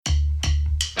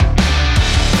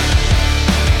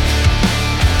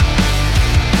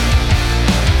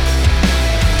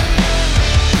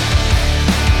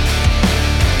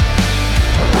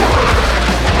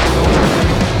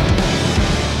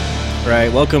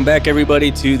right, welcome back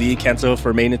everybody to the Cancel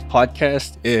for Maintenance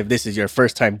podcast. If this is your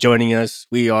first time joining us,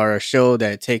 we are a show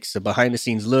that takes a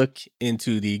behind-the-scenes look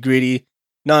into the gritty,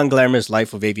 non-glamorous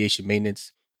life of aviation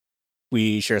maintenance.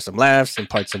 We share some laughs,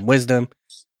 impart some wisdom,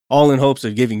 all in hopes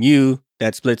of giving you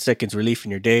that split seconds relief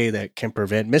in your day that can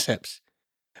prevent mishaps.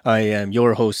 I am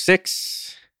your host,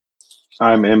 Six.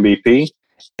 I'm MVP.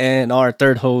 And our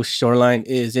third host, Shoreline,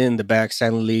 is in the back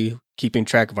silently keeping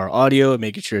track of our audio and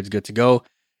making sure it's good to go.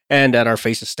 And that our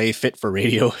faces stay fit for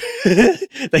radio.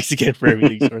 Thanks again for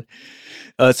everything.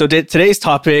 So today's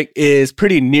topic is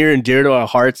pretty near and dear to our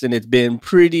hearts, and it's been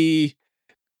pretty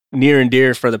near and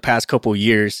dear for the past couple of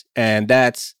years, and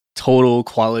that's total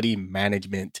quality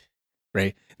management,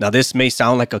 right? Now, this may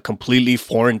sound like a completely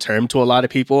foreign term to a lot of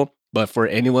people, but for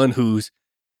anyone who's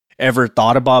ever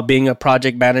thought about being a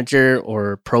project manager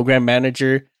or program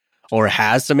manager or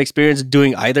has some experience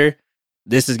doing either,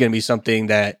 this is going to be something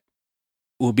that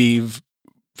will be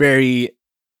very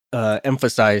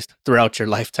emphasized throughout your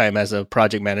lifetime as a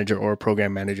project manager or a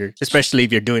program manager, especially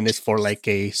if you're doing this for like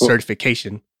a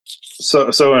certification.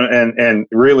 So and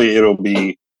really it'll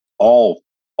be all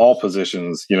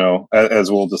positions, as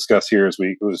we'll discuss here as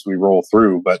we roll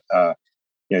through. But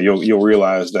you'll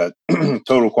realize that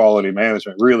total quality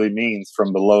management really means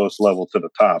from the lowest level to the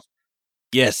top.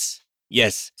 Yes.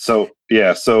 So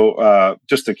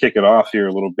just to kick it off here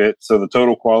a little bit. So the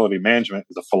total quality management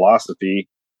is a philosophy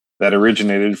that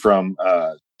originated from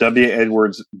W.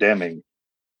 Edwards Deming.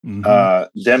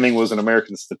 Mm-hmm. Deming was an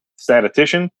American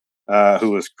statistician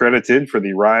who was credited for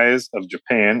the rise of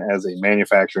Japan as a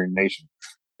manufacturing nation.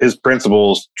 His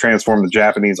principles transformed the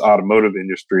Japanese automotive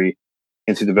industry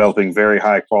into developing very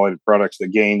high quality products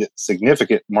that gained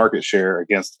significant market share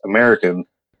against American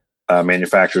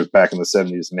manufacturers back in the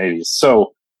 70s and 80s.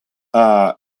 So,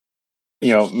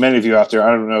 many of you out there,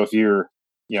 I don't know if you're,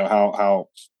 how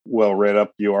well read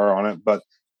up you are on it, but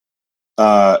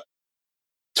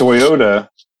Toyota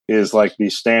is like the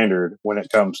standard when it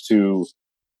comes to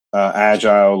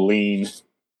agile, lean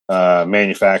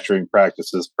manufacturing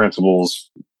practices,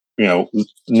 principles,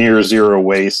 near zero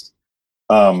waste.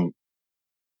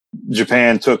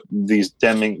 Japan took these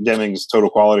Deming's total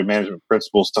quality management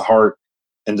principles to heart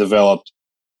and developed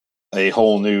a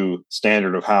whole new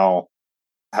standard of how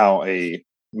a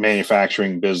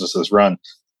manufacturing business is run,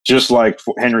 just like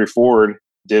Henry Ford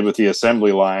did with the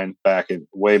assembly line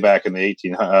way back in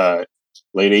the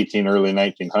late 18, early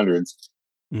 1900s.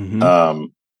 Mm-hmm.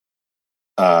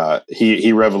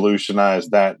 He revolutionized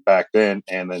that back then,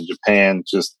 and then Japan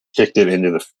just kicked it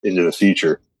into the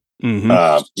future.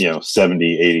 Mm-hmm.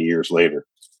 70, 80 years later.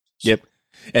 Yep.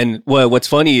 And what's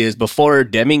funny is before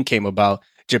Deming came about,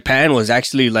 Japan was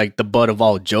actually like the butt of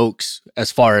all jokes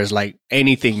as far as like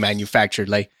anything manufactured.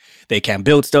 Like they can't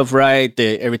build stuff right.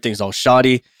 Everything's all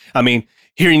shoddy. I mean,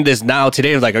 hearing this now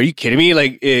today, I was like, are you kidding me?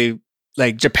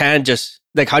 Like Japan just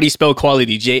like, how do you spell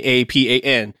quality?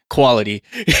 Japan, quality.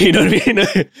 You know what I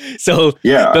mean? So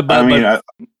yeah,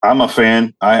 I'm a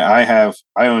fan. I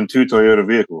own 2 Toyota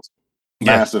vehicles.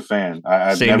 Massive fan.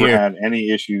 I've never had any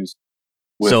issues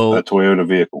with a Toyota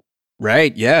vehicle.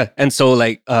 Right. Yeah. And so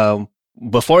like,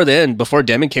 before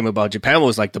Deming came about, Japan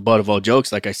was like the butt of all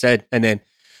jokes, like I said. And then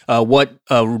what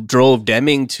drove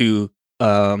Deming to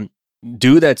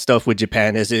do that stuff with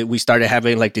Japan is we started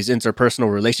having like these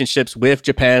interpersonal relationships with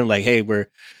Japan. Like, hey,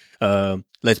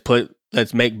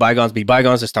 let's make bygones be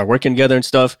bygones and start working together and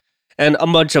stuff. And a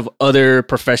bunch of other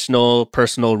personal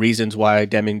reasons why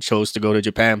Deming chose to go to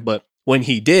Japan. But when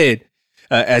he did,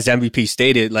 as MVP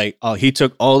stated, like he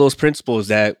took all those principles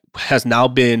that has now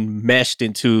been meshed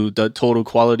into the total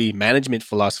quality management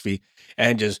philosophy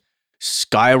and just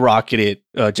skyrocketed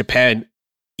Japan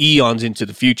eons into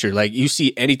the future. Like you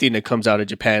see anything that comes out of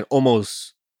Japan,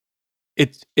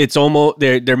 it's almost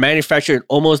they're manufactured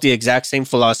almost the exact same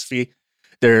philosophy.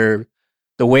 The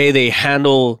way they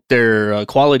handle their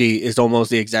quality is almost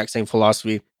the exact same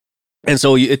philosophy. And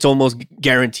so it's almost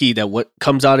guaranteed that what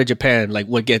comes out of Japan, like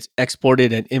what gets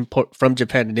exported and import from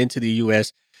Japan and into the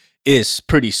US, is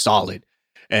pretty solid.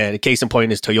 And a case in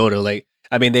point is Toyota. Like,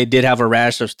 I mean, they did have a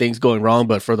rash of things going wrong,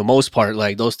 but for the most part,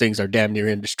 like those things are damn near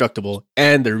indestructible.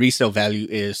 And the resale value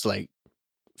is like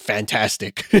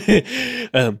fantastic.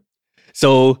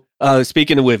 So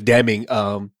speaking with Deming,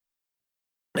 and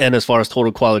as far as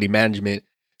total quality management,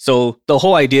 so the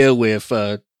whole idea with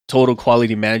total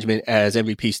quality management, as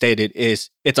MVP stated, is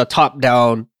it's a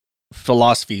top-down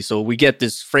philosophy. So we get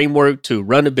this framework to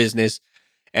run a business,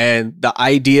 and the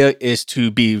idea is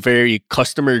to be very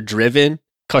customer-driven,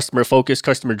 customer-focused,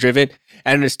 customer-driven,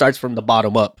 and it starts from the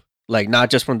bottom up, like not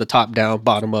just from the top down,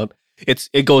 bottom up.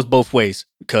 It goes both ways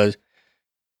because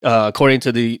according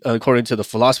to the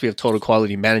philosophy of total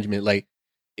quality management, like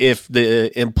if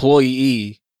the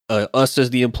employee, us as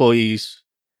the employees,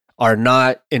 are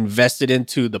not invested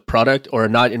into the product or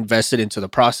not invested into the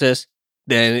process,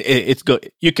 then it's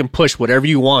good. You can push whatever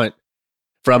you want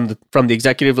from the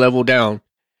executive level down,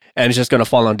 and it's just going to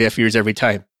fall on deaf ears every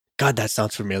time. God, that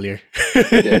sounds familiar.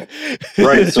 Yeah.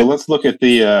 Right. So let's look at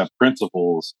the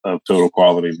principles of total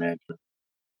quality management.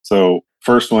 So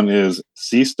first one is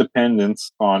cease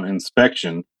dependence on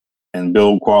inspection and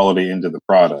build quality into the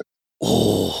product.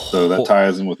 So that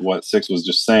ties in with what Six was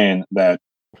just saying, that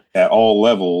at all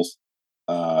levels,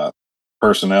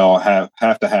 personnel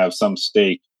have to have some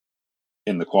stake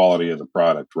in the quality of the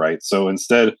product, right? So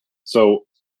instead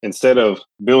of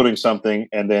building something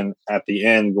and then at the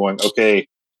end going, okay,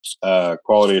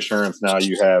 quality assurance, now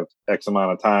you have X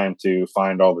amount of time to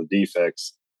find all the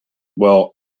defects.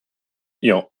 Well,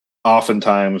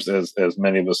 oftentimes, as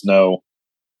many of us know,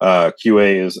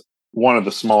 QA is one of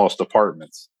the smallest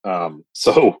departments.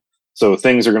 So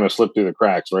things are going to slip through the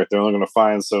cracks, right? They're only going to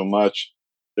find so much.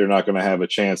 They're not going to have a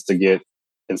chance to get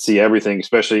and see everything,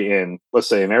 especially in, let's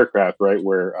say, an aircraft, right,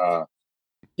 where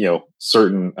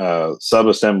certain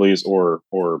sub-assemblies or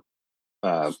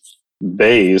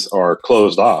bays are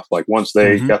closed off. Like once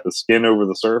they got the skin over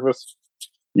the surface,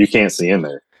 you can't see in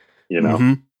there.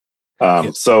 Yep.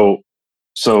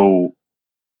 So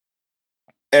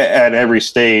at every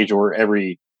stage or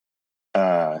every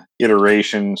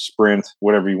iteration, sprint,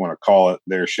 whatever you want to call it,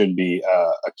 there should be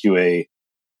a QA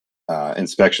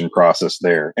inspection process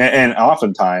there. And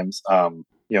oftentimes,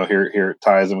 here it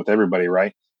ties in with everybody,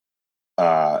 right?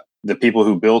 The people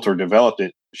who built or developed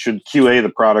it should QA the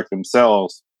product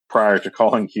themselves prior to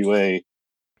calling QA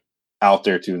out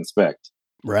there to inspect.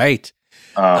 Right.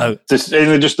 And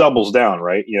it just doubles down,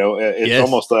 right? It's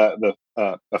almost a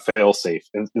fail safe.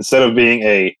 Instead of being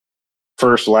a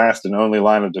first, last, and only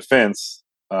line of defense,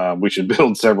 we should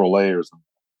build several layers.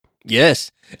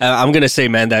 Yes. I'm going to say,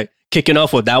 man, that kicking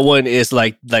off with that one is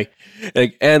like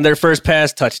and their first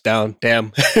pass touchdown.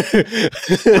 Damn.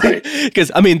 Right.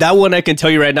 Because I mean, that one I can tell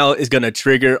you right now is going to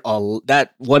trigger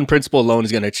that one principle alone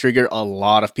is going to trigger a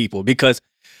lot of people, because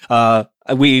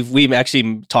we've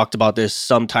actually talked about this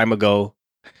some time ago,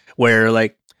 where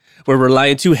we're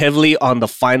relying too heavily on the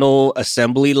final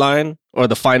assembly line or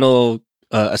the final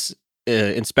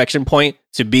inspection point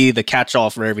to be the catch-all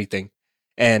for everything.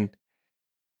 And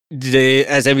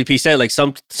as MVP said, like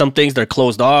some things they're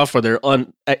closed off or they're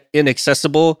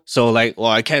inaccessible. So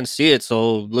I can't see it,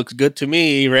 so it looks good to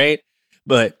me, right?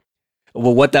 But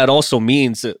what that also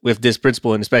means with this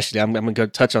principle, and especially I'm going to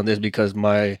touch on this because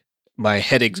my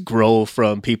headaches grow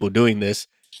from people doing this.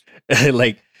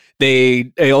 Like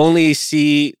they only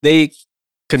see they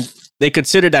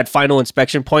consider that final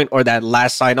inspection point or that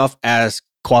last sign off as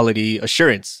quality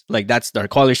assurance. Like that's our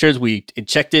quality assurance. We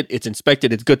checked it, it's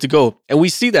inspected, it's good to go. And we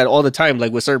see that all the time,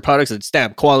 like with certain products that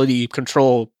stamp quality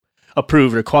control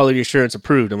approved or quality assurance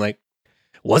approved. I'm like,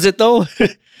 was it though?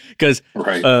 Because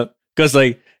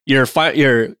like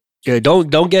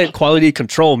don't get quality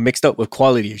control mixed up with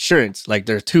quality assurance. Like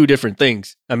they're two different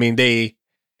things. I mean, they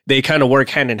kind of work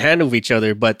hand in hand with each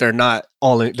other, but they're not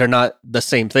the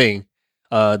same thing.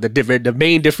 The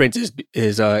main difference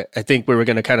is I think we were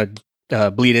going to kind of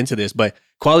bleed into this, but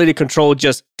quality control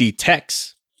just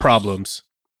detects problems.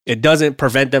 It doesn't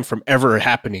prevent them from ever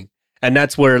happening. And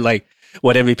that's where like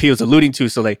what MVP was alluding to.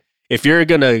 So like if you're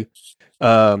going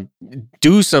to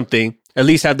do something, at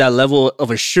least have that level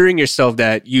of assuring yourself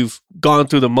that you've gone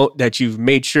through that you've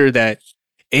made sure that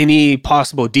any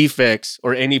possible defects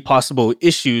or any possible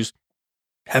issues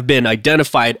have been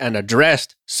identified and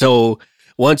addressed. So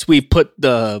once we put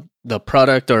the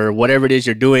product or whatever it is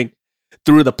you're doing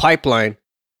through the pipeline,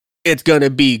 it's going to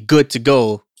be good to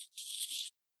go.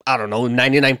 I don't know,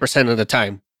 99% of the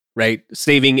time, right?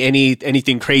 Saving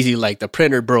anything crazy like the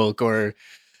printer broke or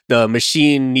the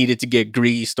machine needed to get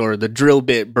greased or the drill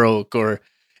bit broke or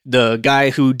the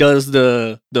guy who does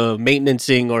the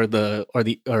maintenancing or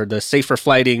the safer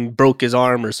flighting broke his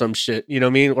arm or some shit, you know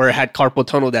what I mean? Or had carpal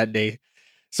tunnel that day.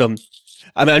 So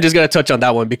I mean, I'm just going to touch on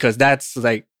that one because that's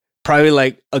like probably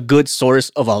like a good source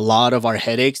of a lot of our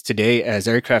headaches today as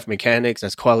aircraft mechanics,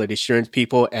 as quality assurance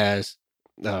people, as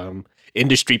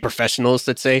industry professionals,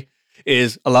 let's say,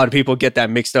 is a lot of people get that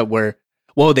mixed up where,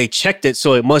 well, they checked it,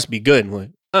 so it must be good.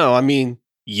 Like, oh, I mean,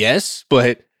 yes,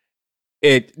 but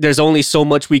there's only so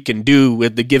much we can do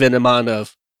with the given amount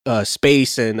of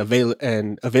space and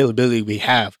availability we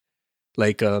have.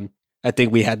 Like, I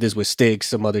think we had this with Stig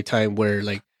some other time where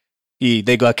like they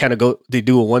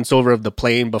do a once over of the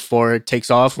plane before it takes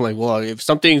off. I'm like, well, if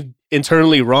something's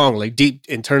internally wrong, like deep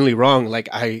internally wrong, like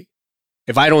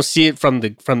If I don't see it from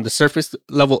the surface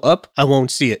level up, I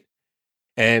won't see it.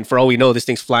 And for all we know, this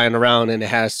thing's flying around and it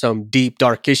has some deep,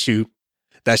 dark issue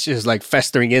that's just like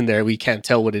festering in there. We can't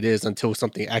tell what it is until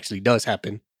something actually does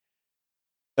happen.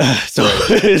 So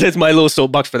that's my little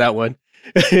soapbox for that one.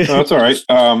 No, that's all right.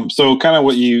 So kind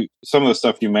of some of the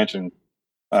stuff you mentioned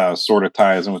sort of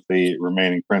ties in with the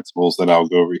remaining principles that I'll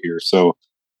go over here. So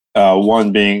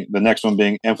the next one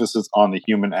being emphasis on the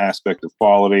human aspect of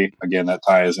quality. Again, that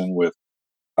ties in with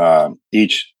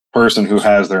each person who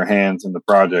has their hands in the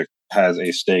project has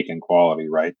a stake in quality,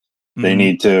 right?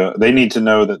 Mm-hmm. They need to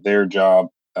know that their job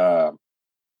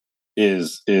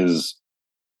is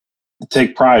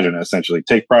take pride in it, essentially.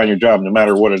 Take pride in your job, no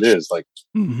matter what it is. Like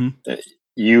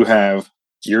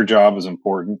your job is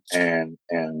important, and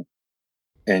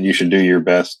you should do your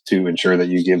best to ensure that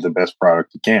you give the best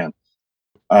product you can.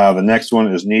 The next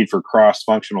one is need for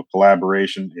cross-functional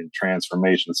collaboration and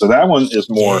transformation. So that one is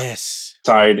more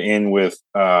tied in with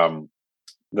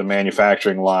the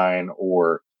manufacturing line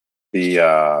or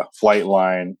the flight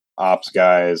line ops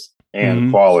guys and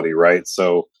quality, right?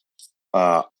 So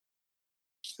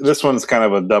this one's kind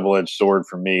of a double-edged sword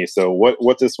for me. So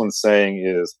what this one's saying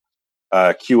is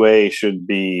QA should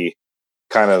be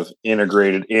kind of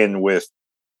integrated in with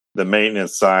the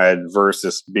maintenance side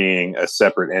versus being a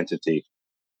separate entity.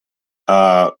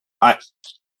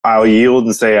 I'll yield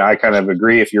and say I kind of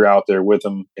agree. If you're out there with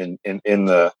them in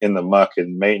the muck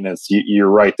and maintenance, you're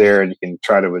right there and you can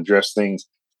try to address things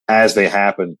as they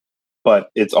happen. But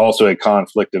it's also a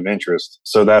conflict of interest.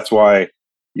 So that's why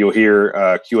you'll hear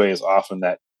QA is often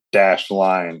that dashed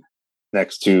line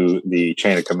next to the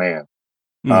chain of command.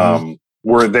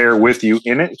 We're there with you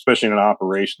in it, especially in an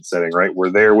operation setting, right?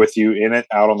 We're there with you in it,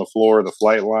 out on the floor, the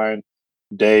flight line,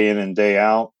 day in and day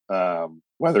out.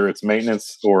 Whether it's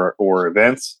maintenance or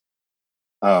events,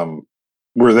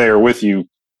 we're there with you,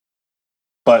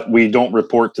 but we don't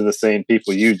report to the same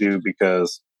people you do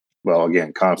because, well,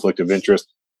 again, conflict of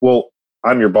interest. Well,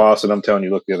 I'm your boss and I'm telling you,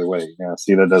 look the other way. Yeah,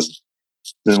 see, then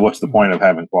what's the point of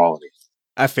having quality?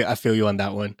 I feel you on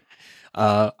that one.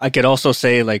 I could also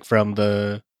say, like, from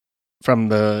the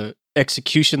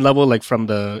execution level, like from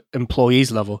the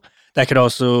employees level, that could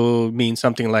also mean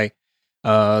something like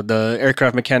the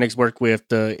aircraft mechanics work with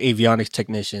the avionics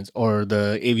technicians, or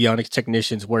the avionics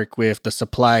technicians work with the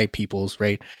supply peoples,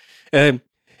 right? And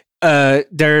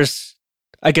there's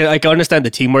I can understand the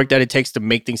teamwork that it takes to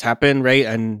make things happen, right?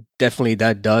 And definitely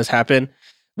that does happen.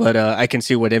 But I can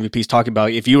see what MVP is talking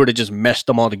about. If you were to just mesh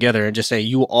them all together and just say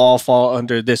you all fall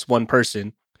under this one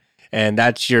person, and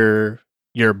that's your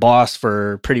boss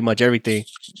for pretty much everything,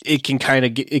 it can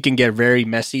get very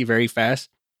messy very fast.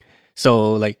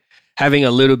 So like having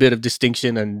a little bit of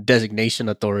distinction and designation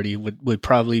authority would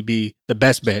probably be the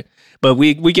best bet. But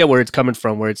we get where it's coming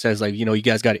from, where it says, like, you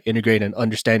guys got to integrate and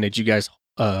understand that you guys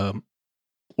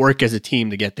work as a team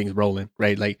to get things rolling,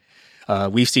 right? Like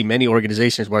we've seen many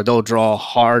organizations where they'll draw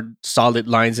hard, solid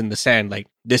lines in the sand. Like,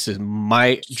 this is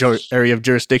my area of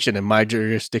jurisdiction and my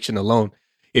jurisdiction alone.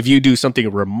 If you do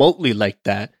something remotely like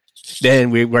that,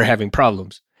 then we're having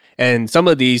problems. And some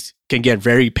of these can get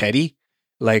very petty,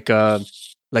 like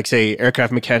say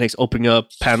aircraft mechanics opening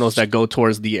up panels that go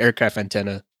towards the aircraft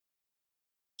antenna.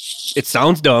 It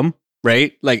sounds dumb,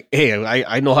 right? Like, hey,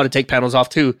 I know how to take panels off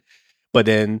too. But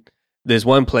then there's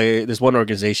one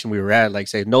organization we were at, like,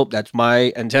 say, nope, that's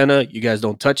my antenna. You guys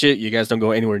don't touch it. You guys don't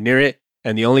go anywhere near it.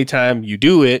 And the only time you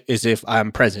do it is if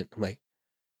I'm present. I'm like,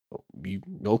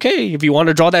 okay, if you want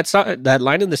to draw that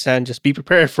line in the sand, just be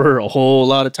prepared for a whole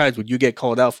lot of times when you get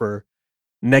called out for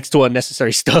next to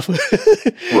unnecessary stuff.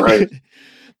 Right.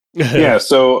 Yeah.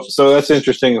 So that's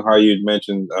interesting how you'd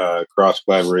mentioned cross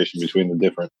collaboration between the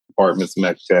different departments,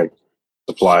 mech tech,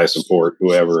 supply, support,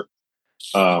 whoever.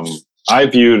 I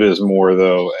view it as more,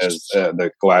 though, as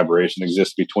the collaboration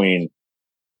exists between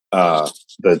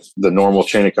the normal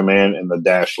chain of command and the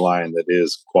dash line that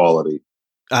is quality.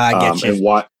 I get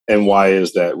you. And why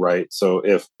is that, right? So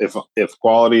if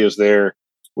quality is there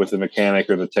with the mechanic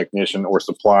or the technician or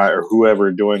supply or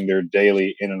whoever doing their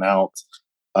daily in and out,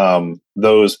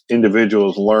 those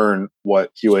individuals learn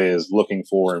what QA is looking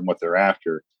for and what they're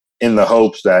after, in the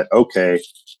hopes that, okay,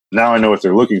 now I know what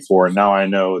they're looking for, and now I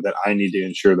know that I need to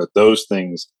ensure that those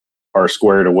things are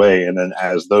squared away. And then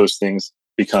as those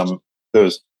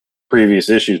previous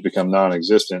issues become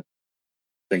non-existent,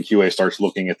 then QA starts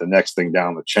looking at the next thing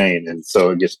down the chain. And so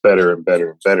it gets better and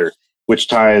better and better, which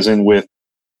ties in with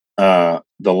the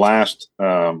last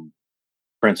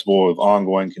principle of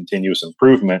ongoing continuous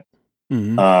improvement.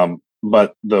 Mm-hmm.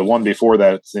 But the one before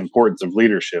that, it's the importance of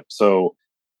leadership. So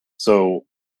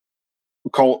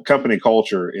company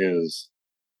culture is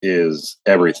is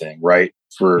everything, right?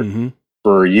 Mm-hmm.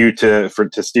 For you to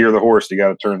steer the horse, you got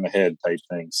to turn the head type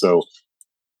thing. So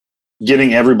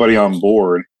getting everybody on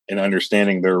board and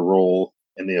understanding their role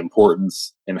and the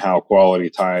importance and how quality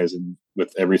ties in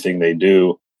with everything they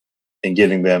do, and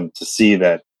getting them to see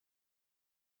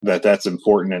that's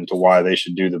important and to why they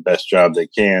should do the best job they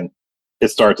can. It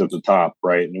starts at the top,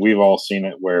 right? And we've all seen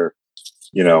it where,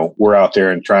 we're out there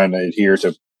and trying to adhere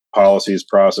to policies,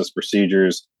 process,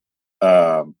 procedures,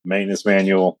 maintenance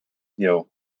manual,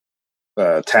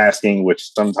 tasking,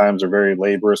 which sometimes are very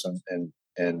laborious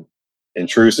and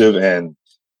intrusive, and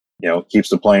keeps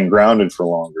the plane grounded for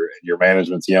longer. And your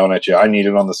management's yelling at you, "I need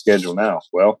it on the schedule now."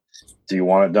 Well, do you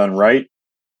want it done right,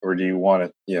 or do you want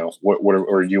it,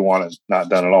 or do you want it not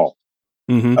done at all?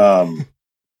 Mm-hmm.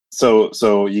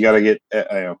 So you got to get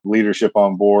leadership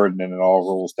on board, and then it all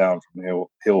rolls down from the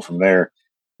hill from there.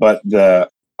 But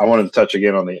I wanted to touch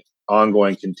again on the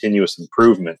ongoing continuous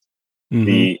improvement. Mm-hmm.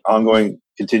 The ongoing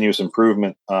continuous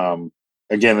improvement.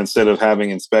 Again, instead of having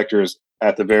inspectors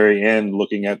at the very end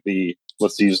looking at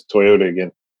let's use Toyota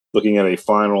again, looking at a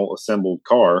final assembled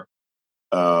car,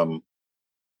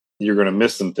 you're going to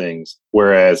miss some things.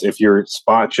 Whereas if you're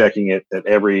spot checking it at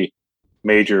every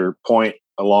major point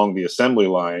along the assembly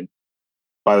line,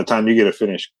 by the time you get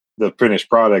the finished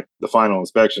product, the final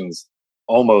inspection's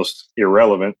almost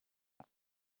irrelevant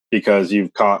because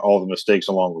you've caught all the mistakes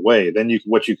along the way. Then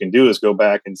what you can do is go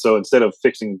back, and so instead of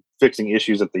fixing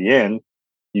issues at the end,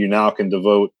 you now can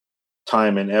devote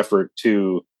time and effort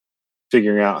to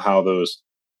figuring out how those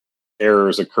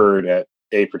errors occurred at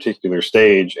a particular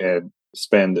stage, and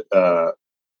spend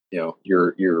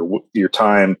your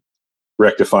time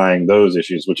rectifying those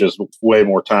issues, which is way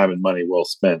more time and money well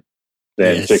spent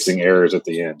than fixing errors at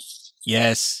the end.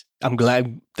 Yes, I'm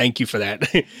glad. Thank you for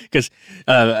that. Because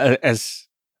as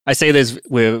I say this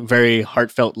with very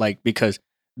heartfelt, because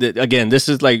again, this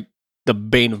is like the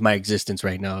bane of my existence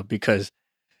right now, because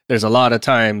there's a lot of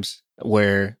times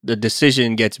where the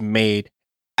decision gets made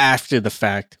after the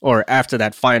fact or after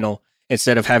that final,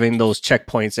 instead of having those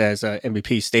checkpoints as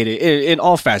MVP stated in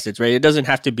all facets, right? It doesn't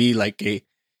have to be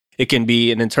it can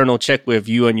be an internal check with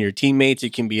you and your teammates.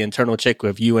 It can be internal check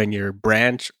with you and your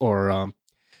branch or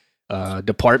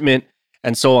department,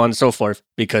 and so on and so forth,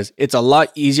 because it's a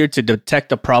lot easier to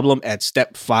detect a problem at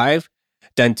step 5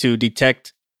 than to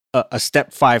detect a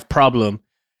step 5 problem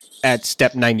at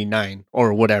step 99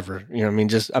 or whatever. You know what I mean?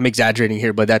 Just, I'm exaggerating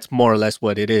here, but that's more or less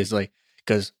what it is.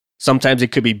 Because sometimes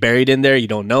it could be buried in there, you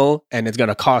don't know, and it's going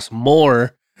to cost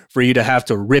more for you to have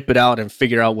to rip it out and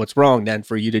figure out what's wrong than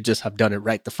for you to just have done it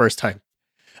right the first time.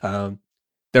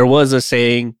 There was a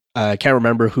saying, I can't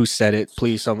remember who said it.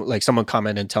 Please, someone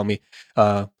comment and tell me.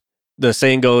 The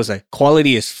saying goes like,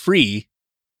 quality is free.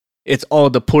 It's all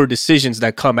the poor decisions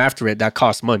that come after it that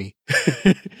cost money.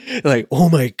 Like, oh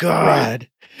my God. Right.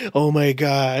 Oh my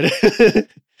God.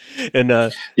 And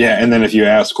and then if you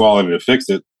ask quality to fix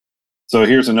it. So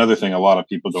here's another thing a lot of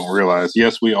people don't realize.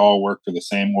 Yes, we all work for the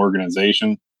same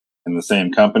organization and the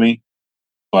same company,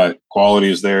 but quality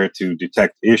is there to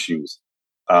detect issues.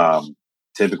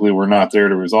 Typically, we're not there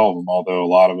to resolve them, although a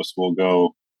lot of us will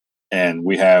go and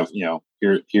we have,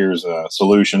 here's a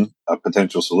solution, a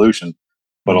potential solution.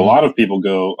 But a lot of people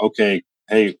go, okay,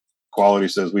 hey, quality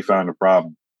says we found a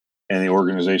problem. And the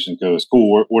organization goes,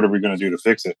 cool, what are we going to do to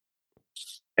fix it?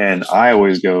 And I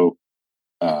always go,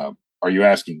 are you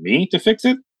asking me to fix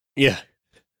it? Yeah.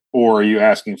 Or are you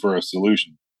asking for a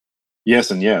solution?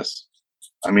 Yes and yes.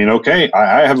 I mean, okay,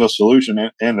 I have a solution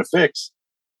and a fix.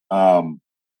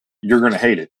 You're going to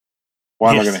hate it.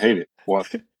 Why am I going to hate it? Well,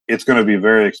 it's going to be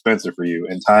very expensive for you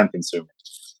and time consuming.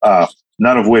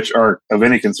 None of which are of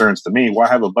any concerns to me. Why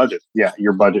have a budget? Yeah,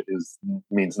 your budget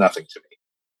means nothing to me.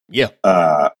 Yeah.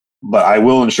 But I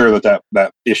will ensure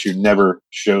that issue never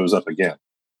shows up again.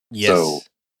 Yes.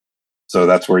 So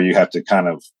that's where you have to kind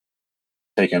of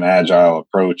take an agile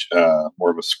approach, more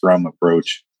of a scrum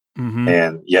approach. Mm-hmm.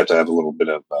 And you have to have a little bit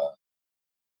of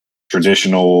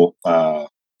traditional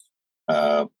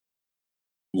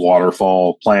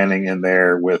waterfall planning in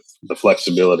there with the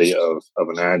flexibility of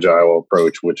an agile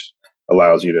approach, which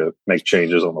allows you to make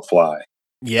changes on the fly.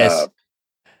 Yes.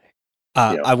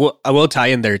 I will tie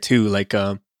in there too.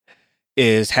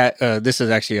 This is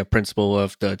actually a principle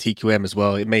of the TQM as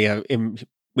well.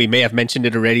 We may have mentioned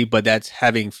it already, but that's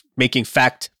making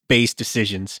fact-based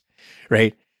decisions,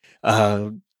 right?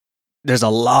 There's a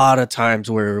lot of times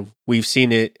where we've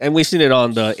seen it, and we've seen it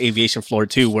on the aviation floor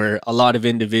too, where a lot of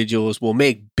individuals will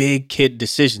make big kid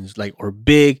decisions, or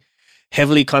big,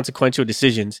 heavily consequential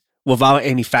decisions without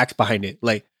any facts behind it.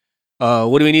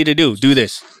 What do we need to do? Do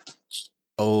this.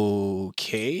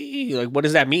 Okay, like what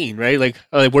does that mean, right? Like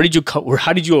where did you or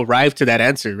how did you arrive to that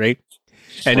answer, right?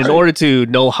 And in order to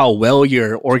know how well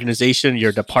your organization,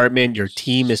 your department, your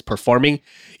team is performing,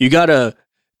 you gotta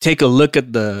take a look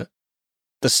at the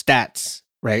stats,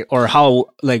 right? Or how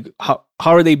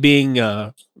are they being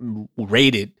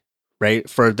rated, right,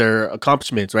 for their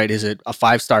accomplishments, right? Is it a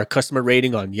 5-star customer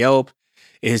rating on Yelp?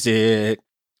 Is it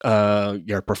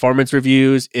your performance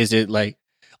reviews? Is it like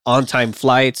on time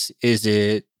flights? Is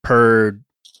it per,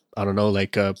 I don't know,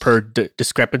 like per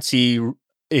discrepancy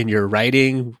in your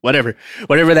writing? Whatever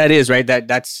that is, right?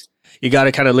 That's you got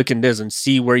to kind of look in this and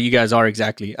see where you guys are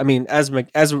exactly. I mean, as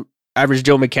average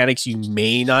Joe mechanics, you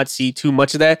may not see too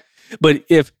much of that, but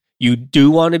if you do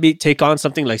want to take on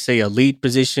something like, say, a lead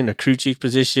position, a crew chief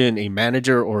position, a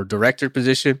manager or director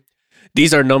position,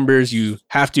 these are numbers you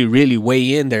have to really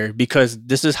weigh in there, because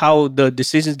this is how the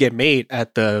decisions get made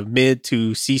at the mid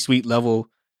to C-suite level.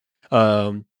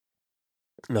 Um,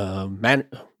 man,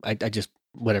 I just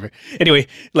whatever. Anyway,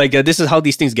 like this is how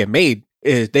these things get made.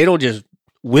 Is they don't just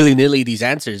willy nilly these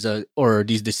answers or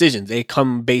these decisions. They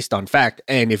come based on fact.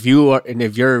 And if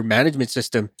your management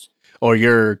system or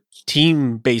your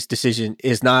team based decision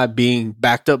is not being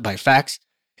backed up by facts,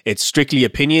 it's strictly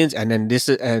opinions. And then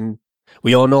and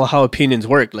we all know how opinions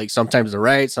work. Like sometimes they're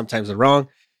right, sometimes they're wrong,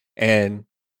 and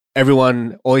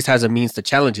everyone always has a means to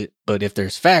challenge it. But if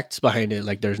there's facts behind it,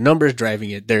 like there's numbers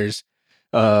driving it,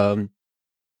 um,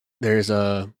 there's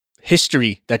a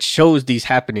history that shows these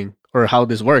happening or how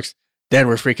this works, then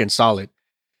we're freaking solid.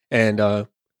 And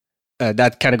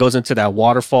that kind of goes into that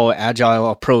waterfall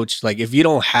agile approach. Like if you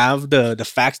don't have the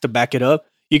facts to back it up,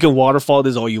 you can waterfall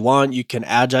this all you want. You can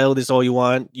agile this all you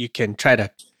want. You can try to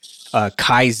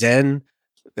Kaizen.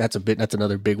 That's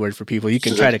another big word for people. You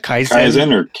can try to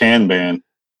Kaizen or Kanban.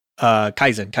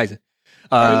 Kaizen.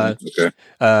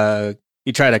 Okay.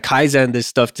 You try to Kaizen this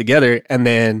stuff together, and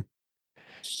then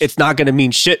it's not going to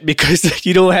mean shit because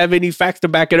you don't have any facts to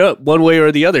back it up one way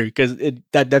or the other. Because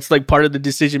that's like part of the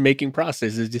decision making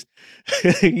process. Is just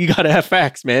you got to have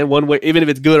facts, man. One way, even if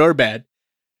it's good or bad.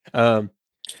 I'm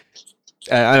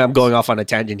going off on a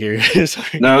tangent here.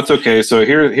 Sorry. No, it's okay. So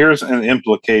here's an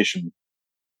implication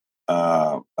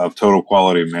of total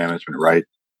quality management, right?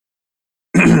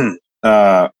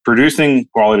 Producing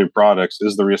quality products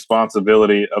is the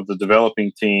responsibility of the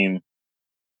developing team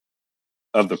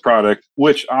of the product,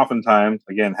 which oftentimes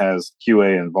again has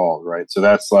QA involved, right? So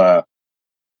that's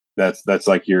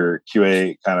like your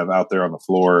QA kind of out there on the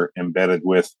floor, embedded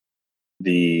with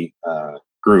the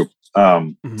group.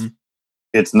 Mm-hmm.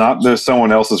 It's not just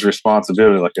someone else's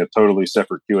responsibility, like a totally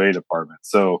separate QA department.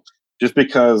 So just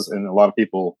because, and a lot of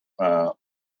people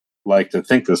like to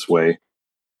think this way,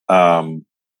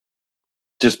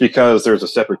 just because there's a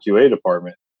separate QA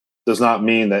department does not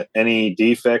mean that any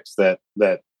defects that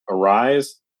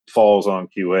arise falls on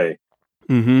QA.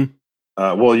 Mm-hmm.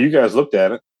 Well, you guys looked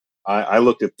at it. I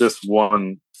looked at this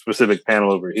one specific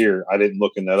panel over here. I didn't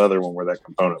look in that other one where that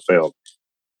component failed.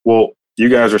 Well, you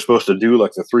guys are supposed to do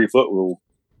like the 3-foot rule.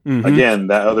 Mm-hmm. Again,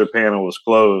 that other panel was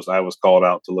closed. I was called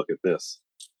out to look at this.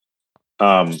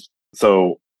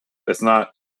 So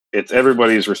it's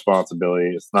everybody's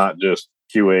responsibility. It's not just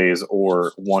QA's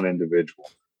or one individual.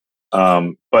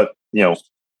 But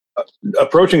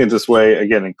approaching it this way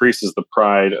again increases the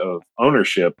pride of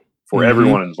ownership for mm-hmm.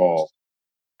 everyone involved,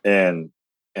 and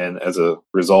as a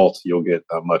result, you'll get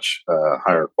a much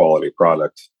higher quality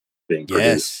product being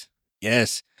produced.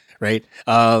 Yes, right.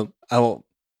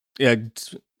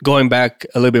 Going back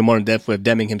a little bit more in depth with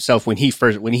Deming himself, when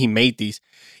he made these,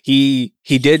 he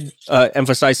did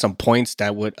emphasize some points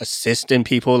that would assist in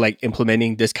people like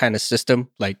implementing this kind of system,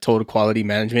 like total quality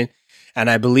management. And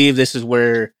I believe this is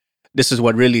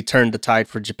what really turned the tide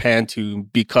for Japan to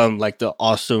become like the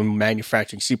awesome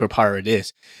manufacturing superpower it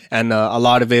is. And a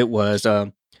lot of it was,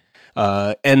 one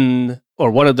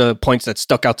of the points that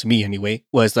stuck out to me anyway,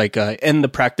 was like, end the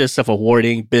practice of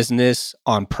awarding business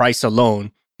on price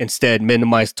alone. Instead,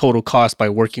 minimize total cost by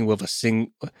working with a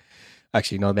single.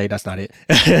 Actually, no, that's not it.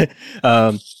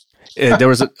 There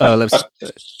was it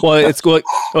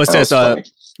says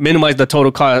minimize the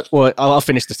total cost. Well, I'll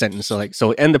finish the sentence.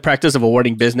 So end the practice of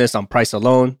awarding business on price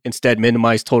alone. Instead,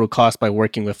 minimize total cost by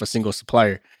working with a single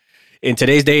supplier. In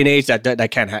today's day and age, that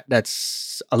can't.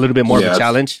 That's a little bit more of a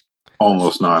challenge.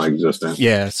 Almost non-existent.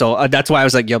 Yeah, so that's why I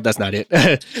was like, "Yep, that's not it."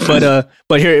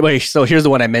 but here's the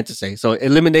one I meant to say. So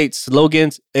eliminate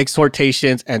slogans,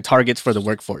 exhortations, and targets for the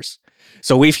workforce.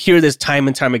 So we hear this time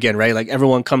and time again, right? Like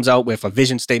everyone comes out with a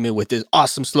vision statement with this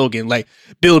awesome slogan, like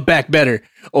 "Build back better"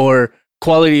 or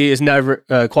 "Quality is not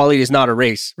a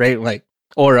race," right? Like,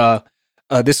 or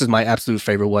this is my absolute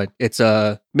favorite one. It's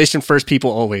mission first,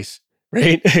 people always,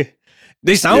 right?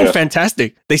 They sound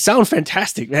fantastic. They sound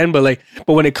fantastic, man. But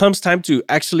when it comes time to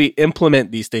actually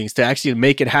implement these things, to actually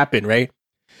make it happen, right?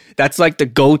 That's like the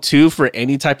go-to for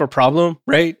any type of problem,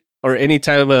 right? Or any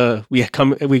time we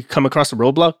come across a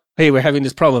roadblock. Hey, we're having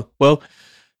this problem. Well,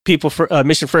 people for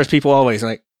mission first, people always.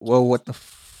 Like, well, what the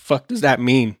fuck does that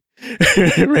mean?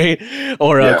 Right?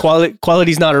 Or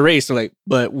quality's not a race. So like,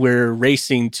 but we're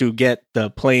racing to get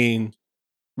the plane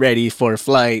ready for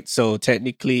flight, so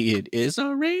technically it is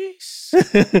a race.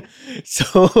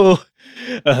 So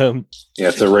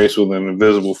it's a race with an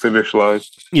invisible finish line.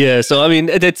 Yeah, so I mean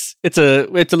it's a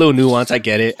little nuance. I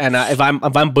get it, and if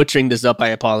I'm butchering this up, I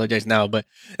apologize now. But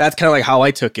that's kind of like how I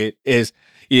took it. Is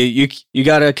you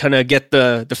gotta kind of get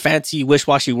the fancy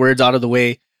wish-washy words out of the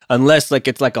way, unless like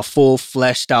it's like a full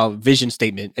fleshed out vision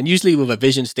statement. And usually with a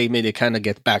vision statement, it kind of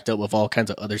gets backed up with all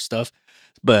kinds of other stuff.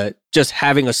 But just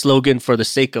having a slogan for the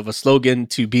sake of a slogan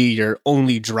to be your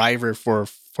only driver for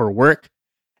work,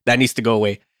 that needs to go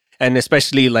away. And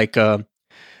especially like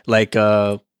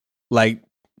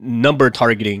number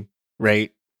targeting,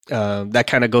 right? That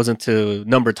kind of goes into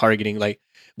number targeting. Like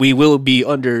we will be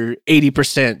under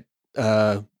 80%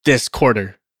 this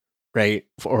quarter, right?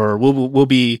 Or we'll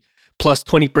be plus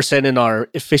 20% in our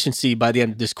efficiency by the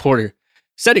end of this quarter.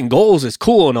 Setting goals is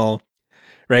cool and all,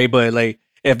 right? But like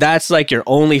if that's like your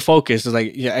only focus, is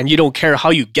like, yeah, and you don't care how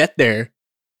you get there,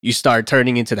 you start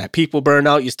turning into that people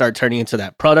burnout. You start turning into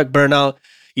that product burnout.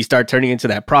 You start turning into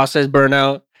that process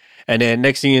burnout. And then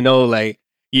next thing you know, like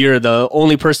you're the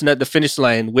only person at the finish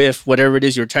line with whatever it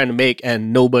is you're trying to make,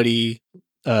 and nobody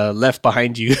left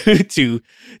behind you to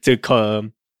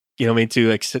come, you know what I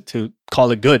mean, to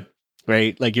call it good,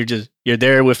 right? Like you're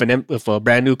there with a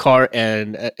brand new car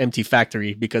and an empty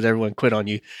factory because everyone quit on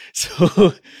you.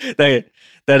 So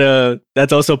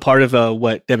that's also part of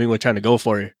what Deming was trying to go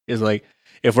for, is like,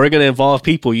 if we're going to involve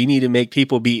people, you need to make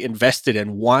people be invested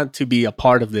and want to be a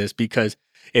part of this. Because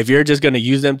if you're just going to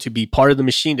use them to be part of the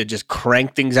machine to just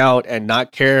crank things out and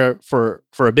not care for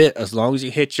a bit, as long as you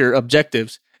hit your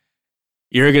objectives,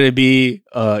 you're going to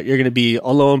be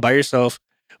alone by yourself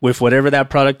with whatever that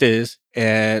product is,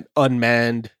 and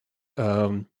unmanned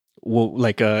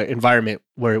environment,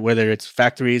 whether it's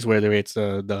factories, whether it's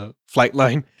the flight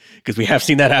line, because we have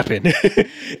seen that happen.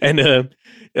 And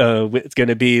it's going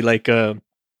to be like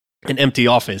an empty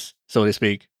office, so to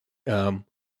speak.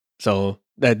 So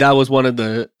that was one of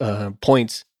the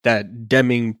points that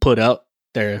Deming put out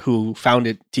there, who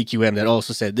founded TQM, that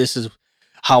also said, this is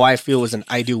how I feel is an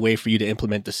ideal way for you to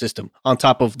implement the system, on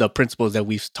top of the principles that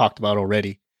we've talked about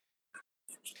already.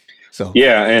 So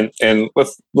yeah, and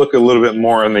let's look a little bit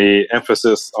more on the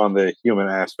emphasis on the human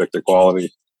aspect of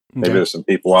quality. Maybe there's some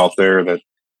people out there that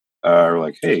are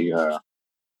like, hey,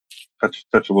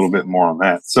 touch a little bit more on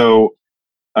that. So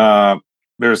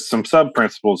there's some sub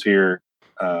principles here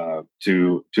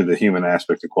to the human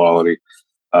aspect of quality.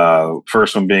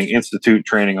 First one being institute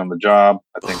training on the job.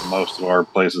 I think most of our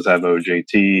places have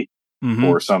OJT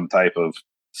or some type of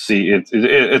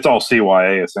it's all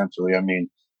CYA essentially. I mean,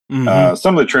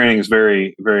 some of the training is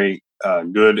very, very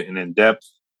good and in depth,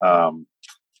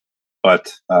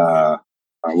 but I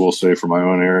will say for my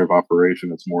own area of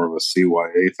operation, it's more of a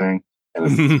CYA thing, and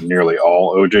it's nearly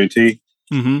all OJT.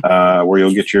 Where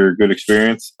you'll get your good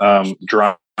experience.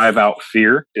 Drive out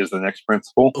fear is the next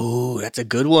principle. Oh, that's a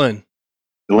good one.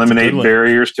 Eliminate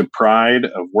barriers to pride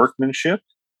of workmanship.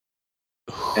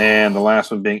 And the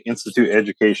last one being institute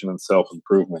education and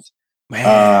self-improvement.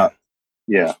 Man.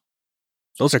 Yeah.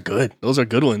 Those are good. Those are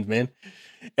good ones, man.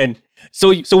 And so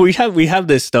we have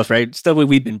this stuff, right? Stuff that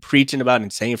we've been preaching about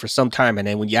and saying for some time. And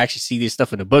then when you actually see this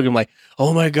stuff in the book, I'm like,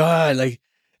 oh my God, like,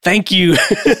 thank you.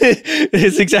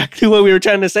 It's exactly what we were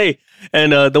trying to say.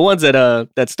 And the ones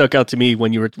that stuck out to me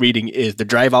when you were reading is the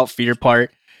drive out fear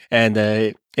part, and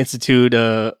the institute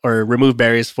or remove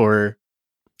barriers for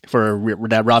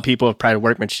that rob people of pride of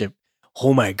workmanship.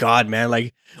 Oh my God, man.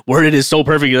 Like, worded is so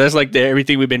perfect. That's like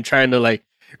everything we've been trying to like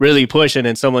really push, and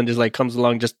then someone just like comes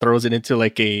along, just throws it into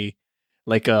like a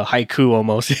haiku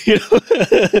almost. You know?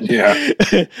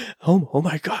 Yeah. Oh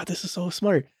my God, this is so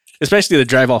smart. Especially the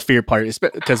drive off fear part,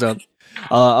 because a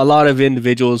lot of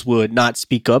individuals would not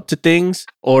speak up to things,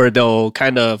 or they'll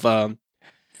kind of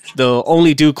they'll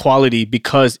only do quality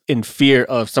because in fear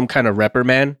of some kind of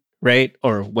reprimand, right?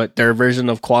 Or what their version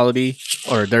of quality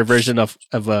or their version of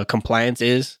compliance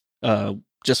is,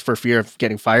 just for fear of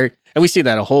getting fired. And we see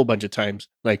that a whole bunch of times.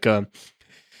 Like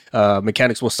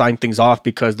mechanics will sign things off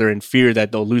because they're in fear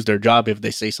that they'll lose their job if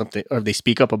they say something or if they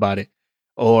speak up about it.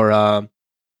 Or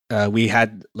we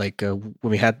had when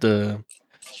we had the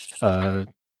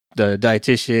the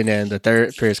dietitian and the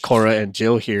therapist Cora and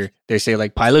Jill here, they say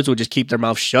like pilots will just keep their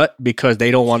mouth shut because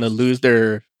they don't want to lose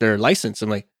their license. I'm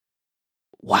like,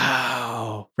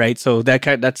 wow, right? So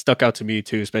that stuck out to me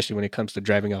too, especially when it comes to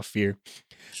driving out fear.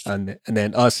 And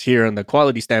then us here on the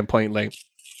quality standpoint, like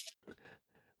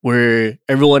where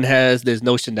everyone has this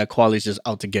notion that quality is just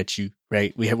out to get you,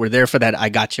 right? We're there for that I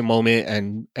got you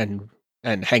moment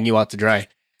and hang you out to dry.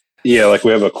 Yeah, like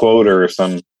we have a quota or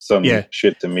some Yeah.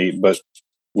 shit to meet, but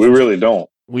we really don't.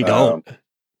 We don't.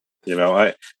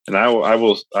 I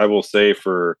will say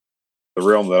for the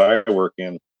realm that I work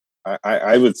in,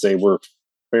 I would say we're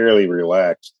fairly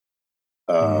relaxed.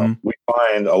 We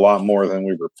find a lot more than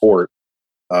we report.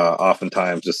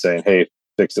 Oftentimes, just saying, "Hey,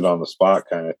 fix it on the spot,"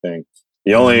 kind of thing.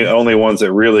 The only ones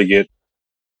that really get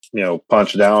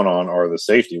punched down on are the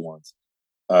safety ones,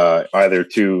 either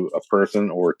to a person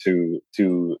or to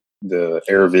the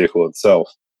air vehicle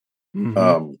itself,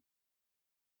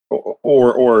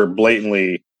 or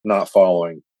blatantly not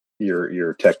following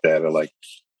your tech data. Like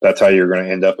that's how you're going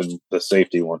to end up in the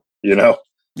safety one. Yeah.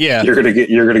 You're gonna get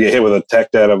hit with a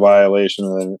tech data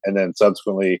violation, and then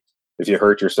subsequently, if you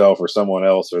hurt yourself or someone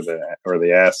else or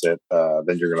the asset,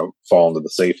 then you're gonna fall into the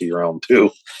safety realm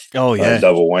too. Oh yeah,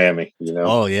 double whammy.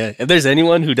 Oh yeah. If there's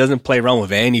anyone who doesn't play around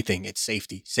with anything, it's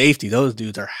safety. Safety. Those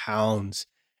dudes are hounds.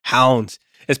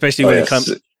 Especially when it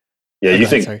comes. Yeah, you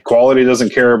think quality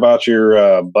doesn't care about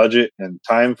your budget and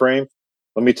time frame?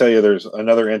 Let me tell you, there's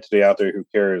another entity out there who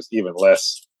cares even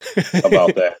less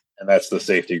about that, and that's the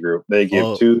safety group. They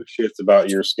give two shits about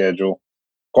your schedule.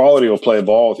 Quality will play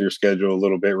ball with your schedule a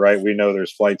little bit, right? We know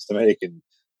there's flights to make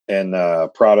and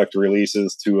product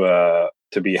releases to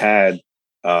be had.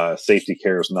 Safety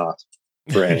cares not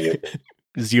for any of it.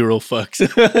 Zero fucks.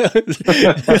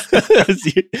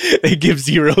 They give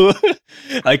zero.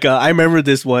 Like I remember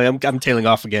this one. I'm tailing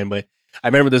off again, but I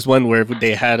remember this one where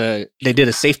they did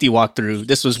a safety walkthrough.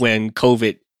 This was when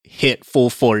COVID hit full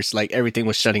force, like everything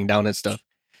was shutting down and stuff.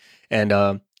 And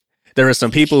there were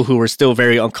some people who were still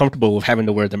very uncomfortable with having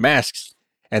to wear the masks.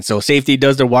 And so safety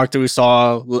does their walkthrough,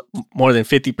 saw more than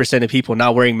 50% of people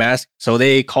not wearing masks. So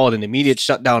they called an immediate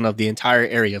shutdown of the entire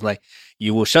area. Like,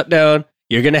 you will shut down,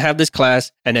 you're going to have this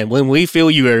class, and then when we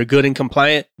feel you are good and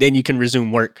compliant, then you can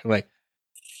resume work. I'm like,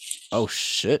 oh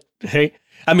shit. Hey,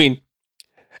 I mean,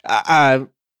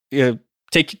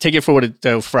 take it for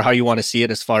for how you want to see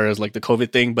it as far as like the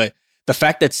COVID thing. But the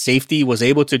fact that safety was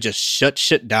able to just shut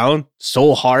shit down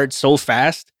so hard, so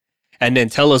fast, and then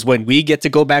tell us when we get to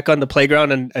go back on the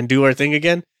playground and do our thing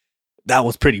again, that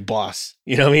was pretty boss.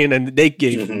 You know what I mean? And they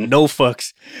gave no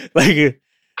fucks.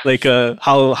 Like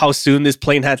how soon this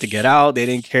plane had to get out. They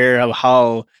didn't care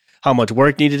how much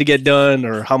work needed to get done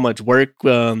or how much work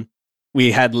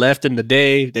we had left in the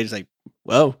day. They just like,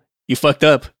 well, you fucked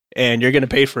up and you're gonna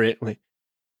pay for it. I'm like,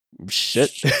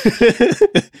 shit.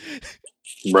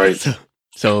 Right.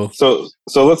 So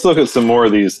let's look at some more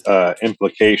of these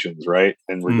implications, right,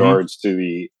 in regards to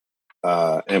the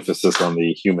emphasis on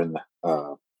the human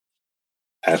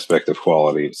aspect of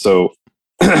quality. So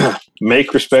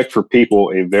make respect for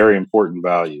people a very important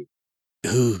value.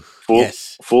 Ooh,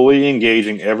 yes. Fully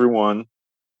engaging everyone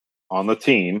on the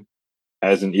team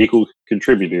as an equal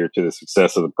contributor to the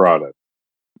success of the product.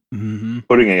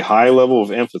 Putting a high level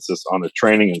of emphasis on the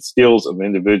training and skills of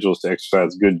individuals to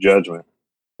exercise good judgment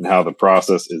and how the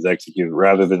process is executed,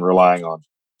 rather than relying on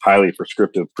highly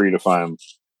prescriptive, predefined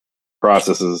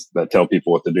processes that tell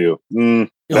people what to do.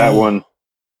 That one,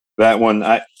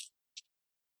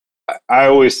 I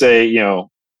always say,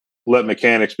 let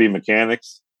mechanics be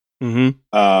mechanics.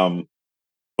 But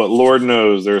Lord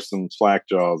knows there's some slack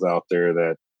jaws out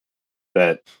there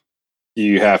that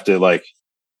you have to like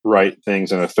write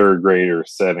things in a third grader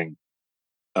setting.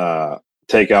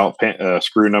 Take out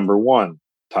screw number 1,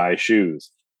 tie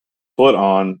shoes, put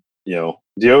on,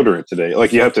 deodorant today.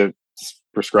 Like you have to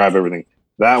prescribe everything.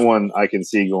 That one I can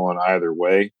see going either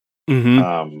way.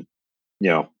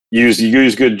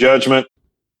 Use good judgment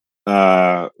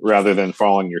rather than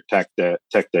following your tech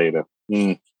data.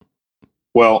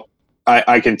 Well,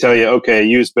 I can tell you, okay,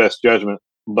 use best judgment,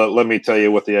 but let me tell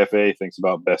you what the FAA thinks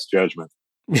about best judgment.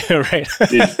 Right.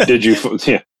 Did you?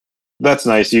 Yeah, that's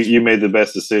nice. You made the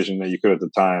best decision that you could at the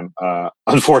time.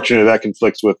 Unfortunately, that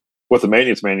conflicts with what the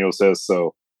maintenance manual says.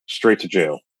 So straight to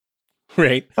jail.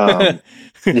 Right. Like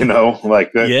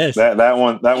that. Yes.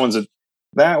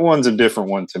 That one's a different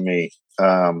one to me.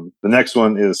 The next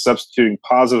one is substituting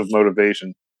positive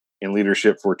motivation in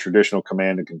leadership for traditional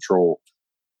command and control.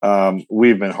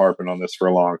 We've been harping on this for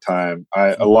a long time.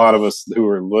 A lot of us who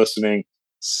are listening,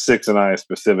 Six and I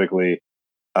specifically,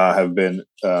 have been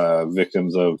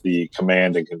victims of the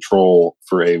command and control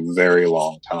for a very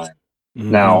long time.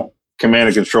 Mm-hmm. Now, command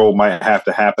and control might have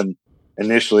to happen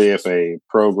initially if a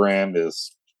program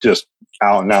is just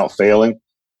out and out failing,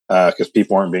 because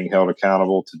people aren't being held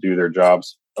accountable to do their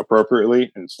jobs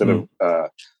appropriately. Instead of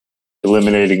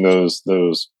eliminating those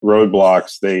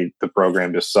roadblocks, the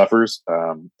program just suffers.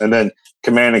 And then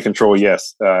command and control,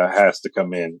 yes, has to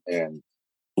come in and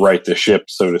right the ship,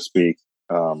 so to speak.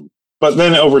 But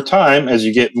then over time, as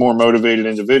you get more motivated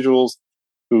individuals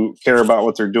who care about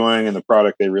what they're doing and the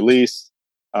product they release,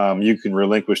 you can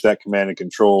relinquish that command and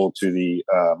control to the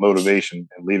motivation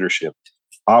and leadership.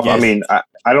 Yes. I mean,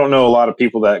 I don't know a lot of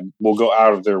people that will go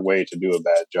out of their way to do a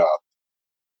bad job.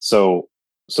 So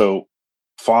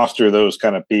foster those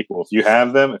kind of people. If you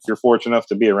have them, if you're fortunate enough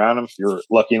to be around them, if you're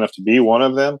lucky enough to be one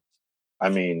of them, I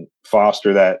mean,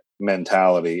 foster that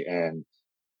mentality and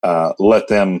let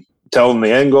them tell them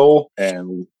the end goal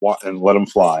and let them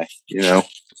fly, you know?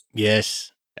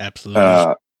 Yes,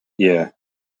 absolutely. Yeah.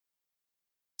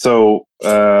 So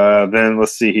then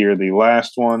let's see here. The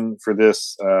last one for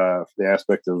this, for the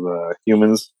aspect of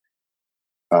humans,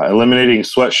 eliminating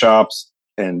sweatshops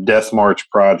and death march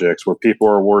projects where people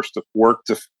are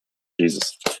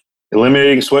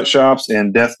eliminating sweatshops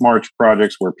and death march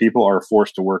projects where people are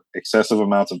forced to work excessive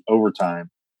amounts of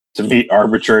overtime to meet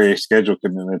arbitrary schedule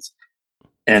commitments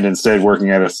and instead working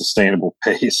at a sustainable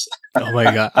pace. Oh my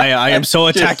God. I am so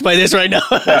attacked by this right now.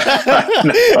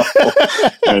 I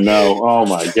know. Oh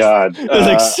my God.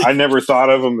 I never thought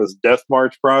of them as death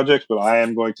march projects, but I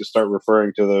am going to start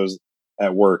referring to those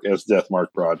at work as death march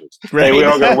projects. Right. Hey, we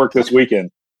all got to work this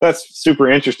weekend. That's super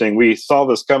interesting. We saw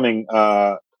this coming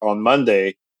on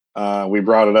Monday. We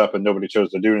brought it up and nobody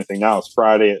chose to do anything. Now it's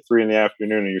Friday at 3 p.m,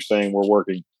 and you're saying we're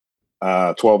working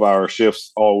 12-hour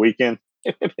shifts all weekend.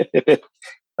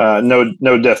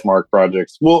 No death mark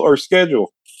projects. Or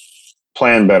schedule.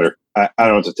 Plan better. I don't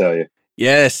know what to tell you.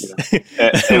 Yes. You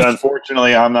know? and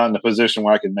unfortunately, I'm not in a position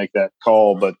where I can make that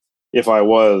call. But if I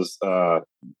was,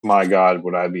 my God,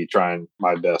 would I be trying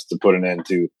my best to put an end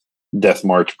to death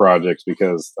march projects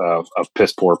because of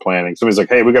piss poor planning. Somebody's like,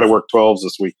 hey, we got to work 12s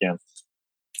this weekend.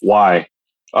 Why?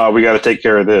 We got to take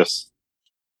care of this.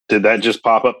 Did that just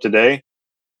pop up today?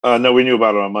 No, we knew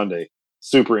about it on Monday.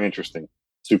 Super interesting.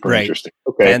 Interesting.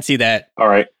 Okay. Fancy that. All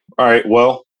right.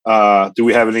 Well, do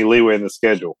we have any leeway in the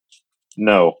schedule?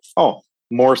 No. Oh,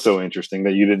 more so interesting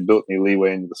that you didn't build any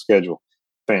leeway into the schedule.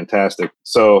 Fantastic.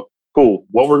 So cool.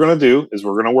 What we're going to do is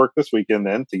we're going to work this weekend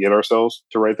then to get ourselves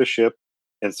to right the ship.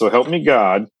 And so help me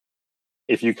God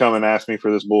if you come and ask me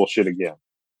for this bullshit again.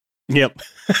 Yep.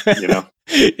 You know?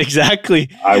 Exactly.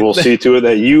 I will see to it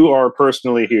that you are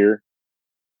personally here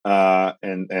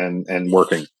and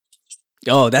working.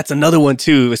 Oh, that's another one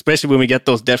too, especially when we get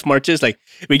those death marches. Like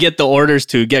we get the orders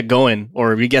to get going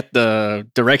or we get the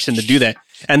direction to do that.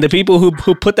 And the people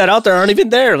who put that out there aren't even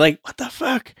there. Like, what the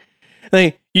fuck?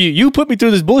 Like you put me through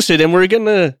this bullshit and we're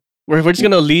just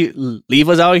gonna leave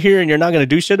us out here and you're not gonna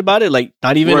do shit about it. Like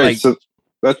not even right, so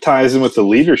that ties in with the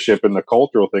leadership and the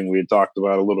cultural thing we had talked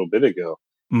about a little bit ago.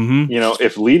 Mm-hmm. You know,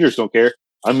 if leaders don't care,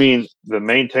 I mean, the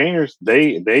maintainers,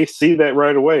 they see that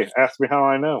right away. Ask me how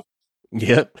I know.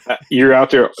 Yep. You're out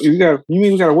there. You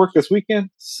mean we got to work this weekend?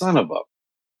 Son of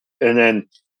a. And then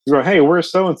you go, hey, where's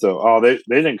so and so? Oh, they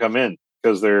didn't come in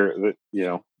because they're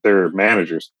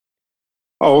managers.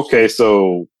 Oh, okay,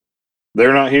 so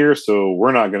they're not here, so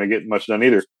we're not going to get much done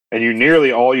either. And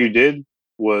all you did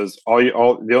was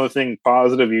the only thing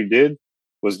positive you did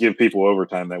was give people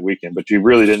overtime that weekend, but you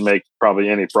really didn't make probably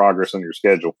any progress on your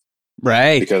schedule,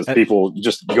 right? Because people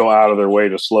just go out of their way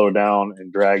to slow down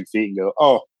and drag feet and go,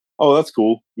 oh, that's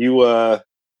cool. It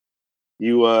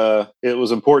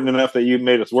was important enough that you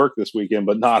made us work this weekend,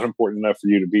 but not important enough for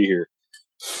you to be here.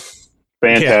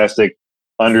 Fantastic.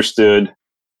 Yeah. Understood.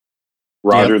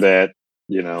 Roger that,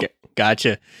 you know.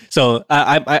 Gotcha. So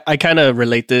I kind of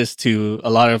relate this to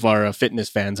a lot of our fitness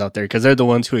fans out there because they're the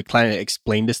ones who kind of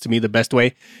explain this to me the best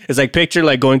way. It's like picture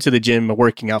like going to the gym and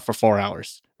working out for 4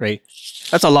 hours, right?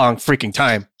 That's a long freaking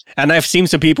time. And I've seen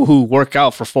some people who work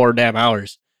out for 4 damn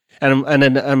hours. And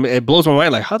then it blows my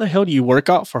mind. Like, how the hell do you work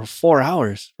out for 4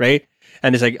 hours, right?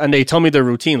 And it's like, and they tell me their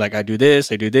routine. Like, I do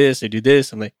this, I do this, I do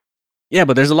this. I'm like, yeah,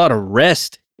 but there's a lot of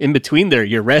rest in between there.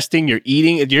 You're resting, you're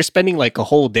eating, you're spending like a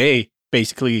whole day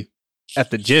basically at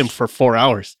the gym for 4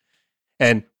 hours.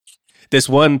 And this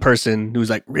one person who's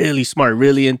like really smart,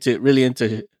 really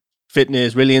into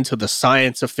fitness, really into the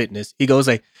science of fitness. He goes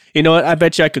like, you know what? I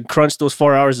bet you I could crunch those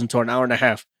 4 hours into an hour and a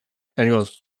half. And he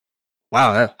goes,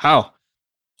 wow, how?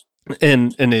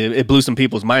 And it blew some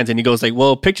people's minds. And he goes like,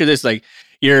 well, picture this, like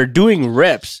you're doing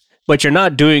reps but you're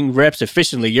not doing reps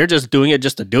efficiently. You're just doing it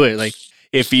just to do it. Like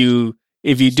if you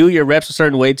do your reps a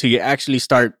certain way till you actually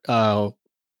start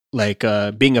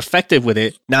being effective with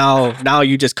it, now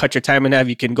you just cut your time in half.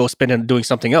 You can go spend it doing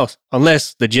something else,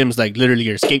 unless the gym's like literally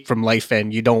your escape from life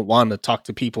and you don't want to talk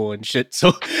to people and shit.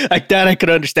 So like that I could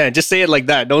understand. Just say it like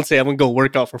that. Don't say I'm gonna go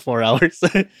work out for 4 hours.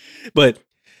 But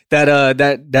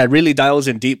that really dials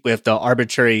in deep with the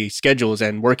arbitrary schedules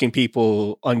and working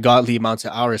people ungodly amounts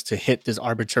of hours to hit this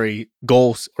arbitrary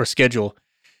goals or schedule,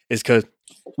 is because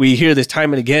we hear this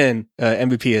time and again.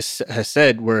 MVP has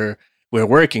said we're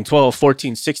working 12,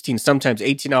 14, 16, sometimes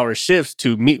 18-hour shifts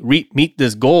to meet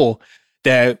this goal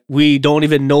that we don't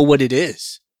even know what it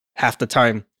is half the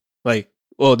time. Like,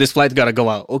 oh, this flight's got to go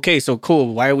out. Okay, so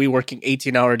cool. Why are we working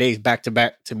 18-hour days back to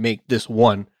back to make this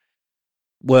one?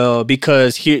 Well,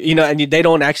 because here, and they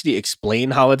don't actually explain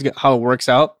how it works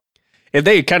out. If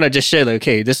they kind of just share, like,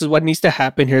 okay, this is what needs to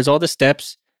happen. Here's all the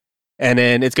steps. And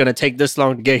then it's going to take this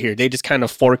long to get here. They just kind of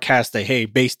forecast that, hey,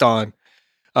 based on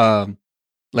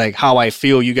like how I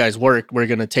feel you guys work, we're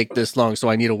going to take this long. So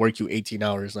I need to work you 18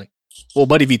 hours. Like, well,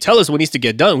 but if you tell us what needs to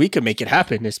get done, we can make it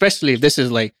happen, especially if this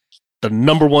is like the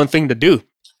number one thing to do.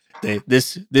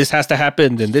 This has to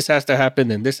happen, then this has to happen,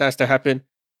 then this has to happen.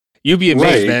 You'd be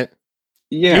amazed, man.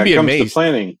 Yeah, you'd be it comes amazed. to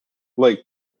planning. Like,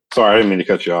 sorry, I didn't mean to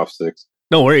cut you off, Six.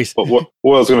 No worries. But what I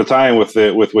was going to tie in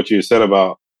with what you said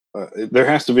about there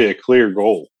has to be a clear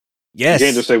goal. Yes. You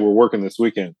can't just say we're working this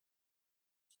weekend.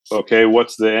 Okay,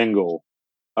 what's the end goal?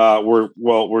 We're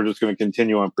just going to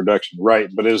continue on production, right?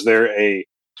 But is there a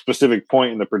specific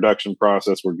point in the production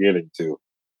process we're getting to?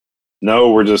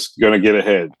 No, we're just going to get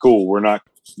ahead. Cool. We're not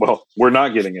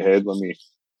getting ahead. Let me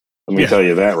tell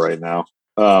you that right now.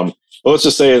 Well, let's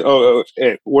just say,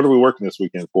 hey, what are we working this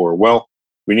weekend for? Well,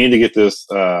 we need to get this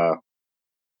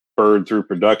bird through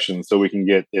production so we can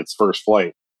get its first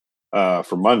flight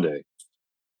for Monday.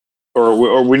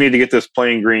 Or we need to get this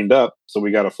plane greened up so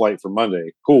we got a flight for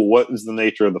Monday. Cool. What is the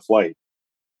nature of the flight?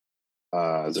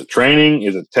 Is it training?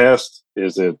 Is it test?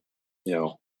 Is it,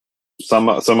 some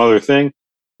other thing?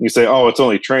 You say, oh, it's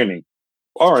only training.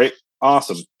 All right.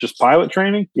 Awesome. Just pilot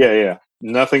training? Yeah.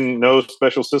 Nothing, no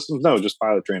special systems? No, just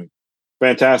pilot training.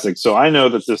 Fantastic. So I know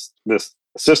that this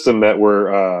system that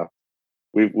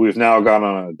we've now gone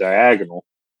on a diagonal,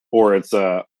 or it's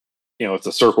it's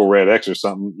a circle red X or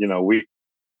something.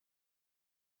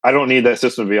 I don't need that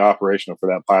system to be operational for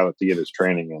that pilot to get his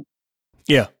training in.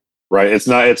 Yeah. Right. It's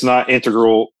not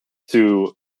integral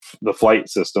to the flight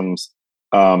systems.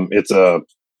 It's an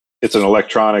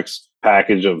electronics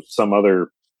package of some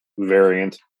other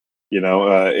variant.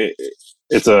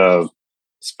 It's a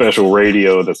special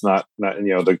radio that's not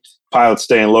the pilots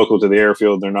staying local to the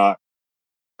airfield. They're not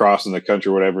crossing the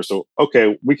country or whatever. So,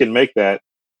 okay, we can make that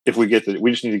if we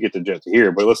just need to get the jet to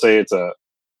here. But let's say it's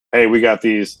hey, we got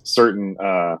these certain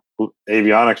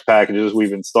avionics packages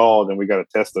we've installed and we got to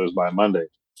test those by Monday.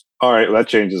 All right, well, that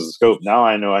changes the scope. Now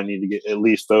I know I need to get at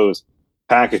least those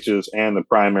packages and the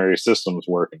primary systems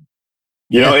working.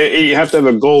 You have to have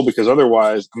a goal, because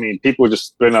otherwise, people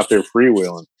just been out there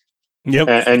freewheeling. Yep.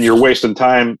 And you're wasting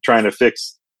time trying to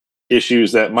fix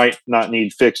issues that might not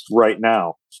need fixed right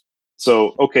now.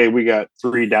 So, okay, we got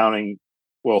three, I'm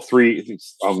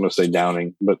going to say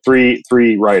downing, but three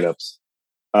write-ups.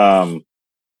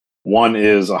 One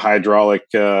is a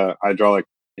hydraulic,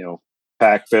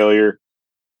 pack failure.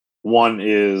 One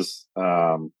is,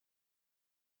 an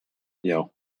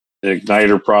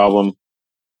igniter problem.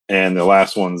 And the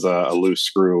last one's a loose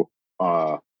screw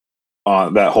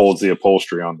that holds the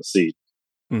upholstery on the seat.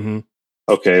 Mm-hmm.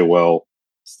 Okay, well,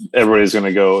 everybody's going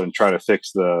to go and try to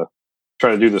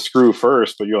do the screw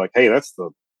first, but you're like, hey, that's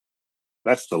the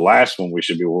last one we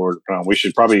should be working on. We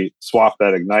should probably swap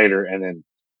that igniter, and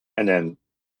then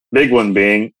big one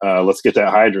being, let's get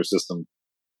that hydro system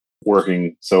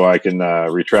working so I can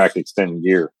retract extended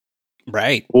gear.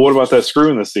 Right. Well, what about that screw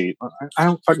in the seat? I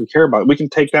don't fucking care about it. We can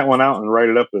take that one out and write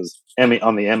it up as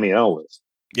on the MEL list.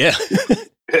 Yeah.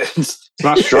 It's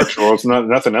not structural. It's not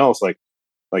nothing else. Like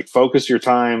focus your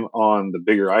time on the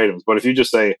bigger items. But if you just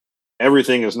say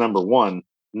everything is number one,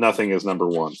 nothing is number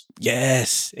one.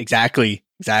 Yes, exactly.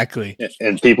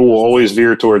 And people will always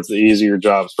veer towards the easier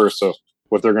jobs first. So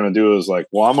what they're going to do is like,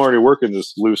 well, I'm already working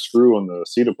this loose screw on the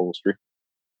seat upholstery.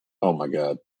 Oh my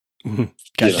God. God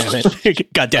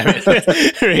damn it.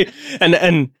 Right.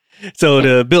 And so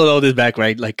to build all this back,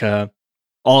 right, like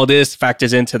all this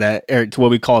factors into that, to what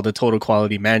we call the total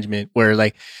quality management, where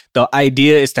like the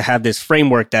idea is to have this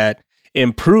framework that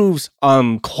improves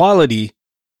quality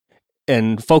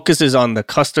and focuses on the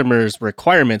customer's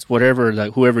requirements,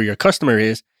 whoever your customer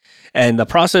is. And the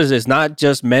process is not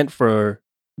just meant for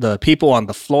the people on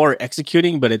the floor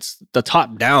executing, but it's the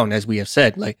top down, as we have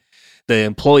said. Like the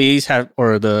employees have,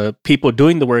 or the people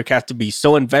doing the work have to be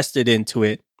so invested into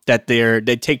it that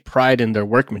they take pride in their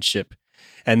workmanship.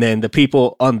 And then the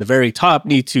people on the very top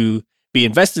need to be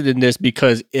invested in this,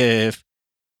 because if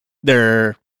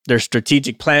their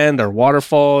strategic plan, their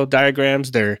waterfall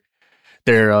diagrams, their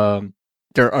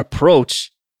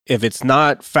approach, if it's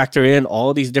not factor in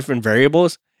all these different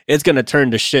variables, it's gonna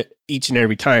turn to shit each and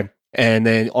every time. And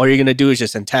then all you're gonna do is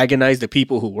just antagonize the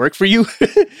people who work for you,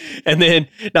 and then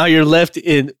now you're left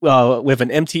in with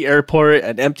an empty airport,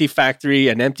 an empty factory,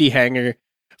 an empty hangar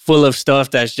full of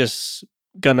stuff that's just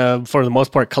gonna, for the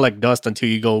most part, collect dust until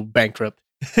you go bankrupt.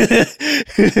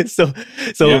 so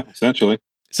Yeah, essentially.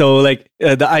 so like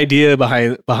the idea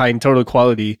behind total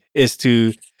quality is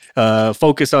to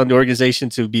focus on the organization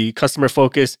to be customer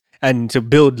focused and to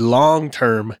build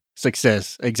long-term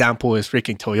success. Example is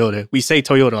freaking Toyota. We say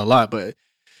Toyota a lot, but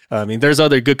I mean, there's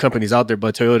other good companies out there,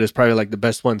 but Toyota is probably like the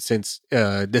best one, since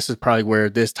this is probably where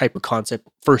this type of concept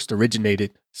first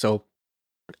originated. So,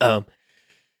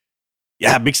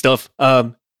 yeah, big stuff.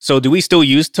 So do we still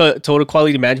use total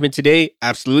quality management today?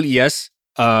 Absolutely, yes.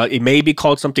 It may be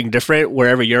called something different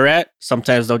wherever you're at.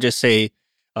 Sometimes they'll just say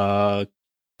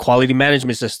quality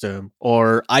management system,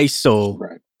 or ISO,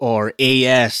 Right. or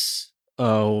AS,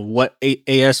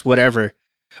 AS whatever,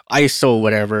 ISO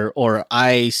whatever, or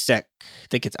ISEC. I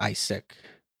think it's ISEC.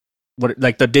 What,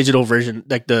 like the digital version,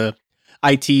 like the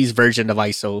IT's version of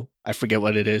ISO. I forget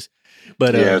what it is,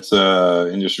 but Yeah, it's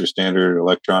industry standard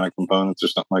electronic components or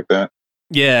something like that.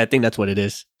 yeah, I think that's what it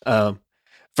is.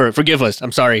 Forgive us.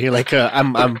 I'm sorry. Like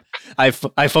I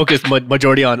focus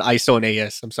majority on ISO and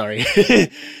AS. I'm sorry.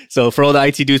 So for all the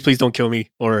IT dudes, please don't kill me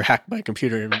or hack my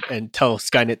computer and tell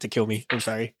Skynet to kill me. I'm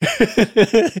sorry.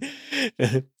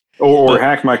 Or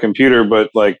hack my computer, but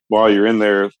like while you're in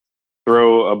there,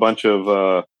 throw a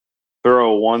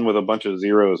one with a bunch of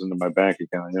zeros into my bank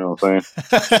account. You know what I'm saying?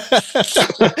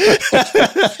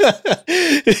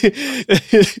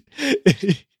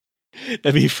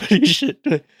 That'd be funny shit.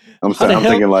 I'm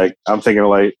thinking like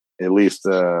at least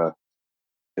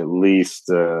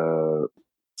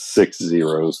 6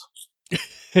 zeros.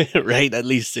 Right, at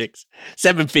least 6.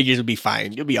 7 figures would be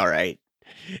fine. You'll be all right.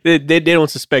 They don't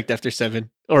suspect after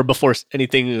 7 or before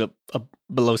anything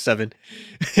below 7.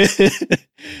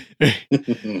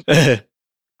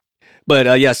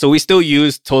 But yeah, so we still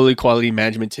use total quality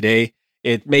management today.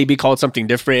 It may be called something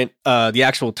different. The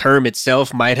actual term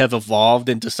itself might have evolved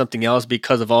into something else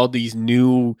because of all these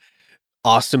new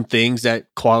awesome things that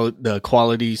the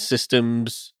quality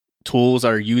systems tools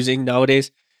are using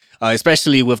nowadays,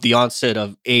 especially with the onset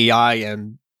of AI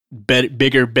and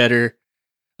bigger, better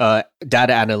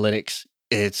data analytics.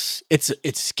 It's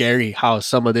scary how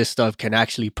some of this stuff can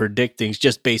actually predict things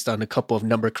just based on a couple of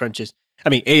number crunches. I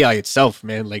mean, AI itself,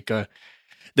 man, like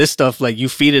this stuff, like you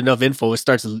feed enough info, it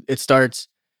starts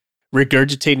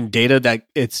regurgitating data that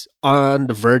it's on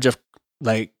the verge of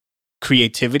like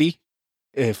creativity.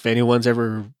 If anyone's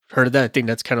ever heard of that, I think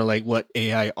that's kind of like what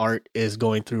AI art is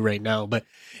going through right now. But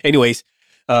anyways,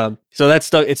 so that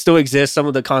stuff, it still exists. Some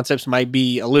of the concepts might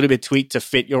be a little bit tweaked to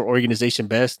fit your organization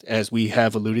best, as we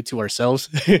have alluded to ourselves.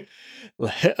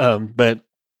 But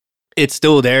it's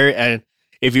still there. And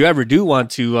if you ever do want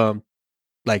to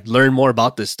like learn more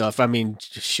about this stuff, I mean,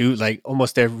 shoot, like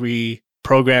almost every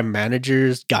program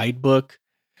manager's guidebook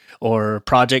or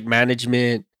project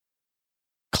management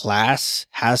class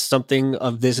has something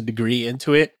of this degree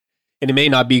into it. And it may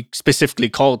not be specifically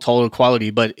called total quality,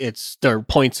 but their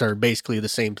points are basically the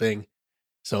same thing.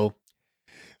 So,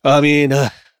 I mean,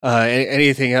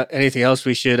 anything else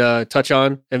we should touch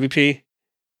on, MVP?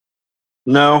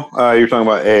 No, you're talking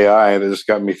about AI. That just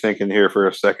got me thinking here for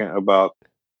a second about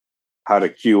how to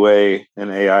QA an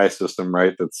AI system,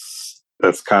 right?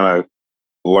 That's kind of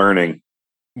learning.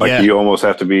 Like you almost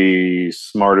have to be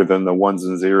smarter than the ones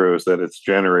and zeros that it's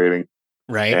generating.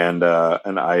 Right. And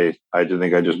I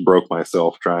think I just broke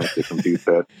myself trying to compute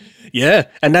that. Yeah.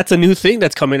 And that's a new thing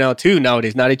that's coming out too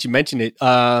nowadays. Now that you mention it,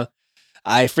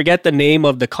 I forget the name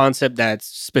of the concept that's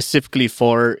specifically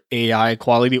for AI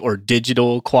quality or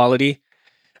digital quality.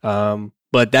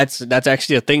 But that's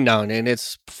actually a thing now, and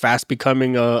it's fast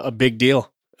becoming a big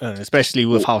deal, especially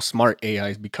with how smart AI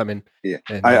is becoming. Yeah,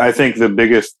 I think the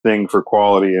biggest thing for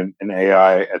quality in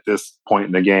AI at this point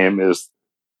in the game is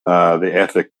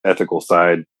the ethical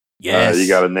side. Yes, you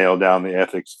got to nail down the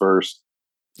ethics first,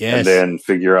 and then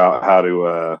figure out how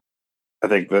to. I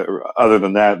think that other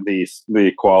than that,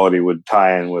 the quality would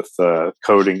tie in with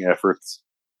coding efforts.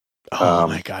 Oh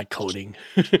my god, coding!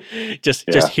 just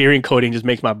hearing coding just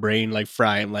makes my brain like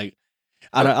fry. I'm like,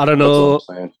 I don't know.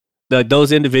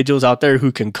 those individuals out there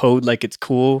who can code like it's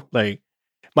cool, like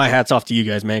my hat's off to you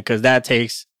guys, man, because that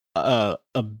takes a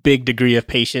big degree of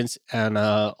patience and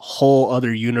a whole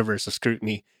other universe of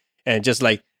scrutiny. And just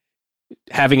like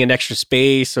having an extra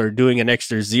space or doing an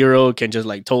extra zero can just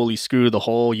like totally screw the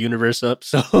whole universe up.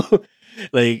 So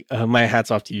like my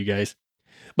hat's off to you guys.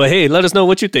 But hey, let us know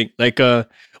what you think. Like,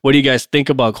 what do you guys think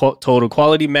about total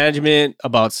quality management,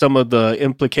 about some of the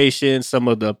implications, some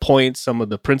of the points, some of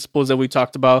the principles that we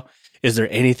talked about? Is there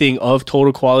anything of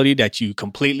total quality that you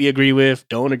completely agree with,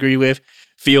 don't agree with,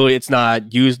 feel it's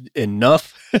not used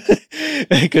enough?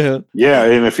 Like, yeah,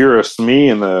 and if you're a SME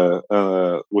in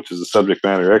the which is a subject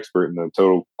matter expert in the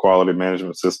total quality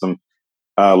management system,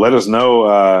 let us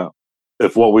know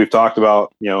if what we've talked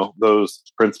about, those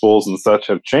principles and such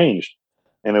have changed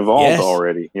and evolved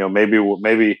already.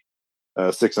 Maybe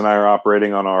Six and I are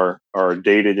operating on our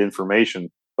dated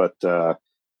information, but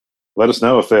let us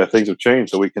know if things have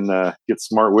changed so we can get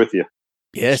smart with you.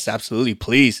 Yes, absolutely.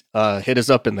 Please hit us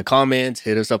up in the comments,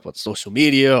 hit us up on social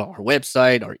media, our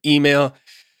website, our email,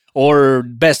 or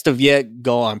best of yet,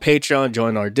 go on Patreon,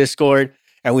 join our Discord,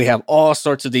 and we have all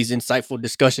sorts of these insightful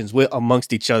discussions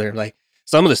amongst each other. Like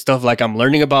some of the stuff like I'm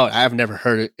learning about, I've never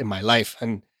heard it in my life.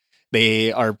 And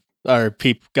they are our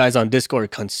guys on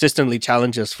Discord consistently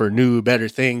challenge us for new, better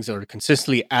things, or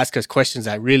consistently ask us questions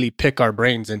that really pick our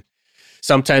brains. And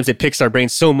sometimes it picks our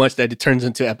brains so much that it turns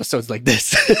into episodes like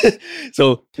this.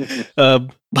 So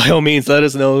by all means, let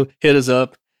us know, hit us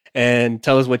up, and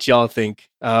tell us what y'all think.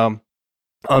 On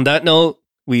that note,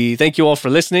 we thank you all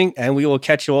for listening, and we will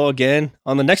catch you all again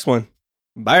on the next one.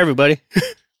 Bye, everybody.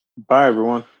 Bye,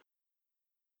 everyone.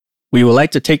 We would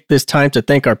like to take this time to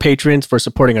thank our patrons for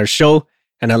supporting our show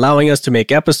and allowing us to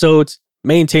make episodes,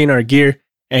 maintain our gear,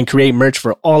 and create merch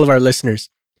for all of our listeners.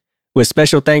 With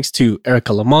special thanks to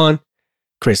Erica Lamont,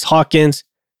 Chris Hawkins,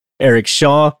 Eric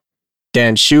Shaw,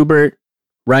 Dan Schubert,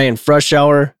 Ryan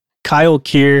Frushauer, Kyle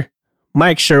Keir,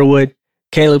 Mike Sherwood,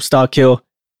 Caleb Stockhill,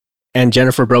 and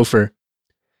Jennifer Brofer.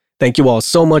 Thank you all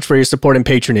so much for your support and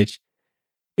patronage.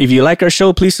 If you like our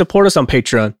show, please support us on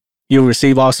Patreon. You'll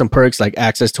receive awesome perks like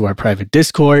access to our private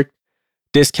Discord,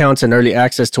 discounts and early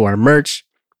access to our merch,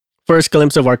 first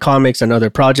glimpse of our comics and other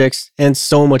projects, and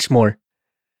so much more.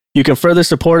 You can further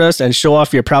support us and show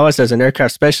off your prowess as an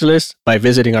aircraft specialist by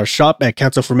visiting our shop at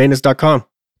cancelformaintenance.com.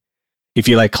 If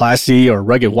you like classy or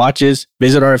rugged watches,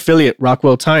 visit our affiliate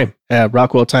Rockwell Time at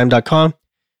rockwelltime.com.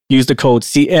 Use the code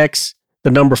CX,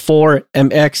 the number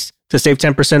 4MX to save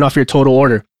 10% off your total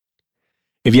order.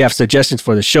 If you have suggestions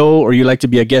for the show or you'd like to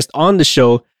be a guest on the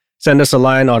show, send us a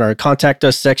line on our contact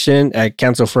us section at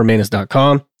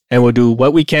cancelformaintenance.com, and we'll do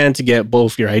what we can to get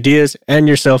both your ideas and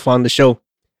yourself on the show.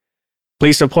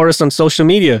 Please support us on social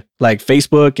media like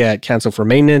Facebook at Cancel for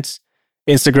Maintenance,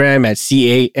 Instagram at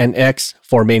CANX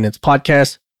for Maintenance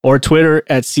Podcast, or Twitter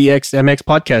at CXMX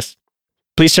Podcast.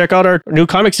 Please check out our new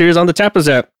comic series on the Tapas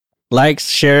app. Like,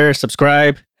 share,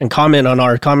 subscribe, and comment on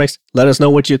our comics. Let us know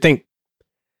what you think.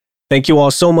 Thank you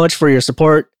all so much for your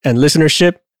support and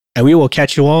listenership, and we will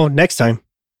catch you all next time.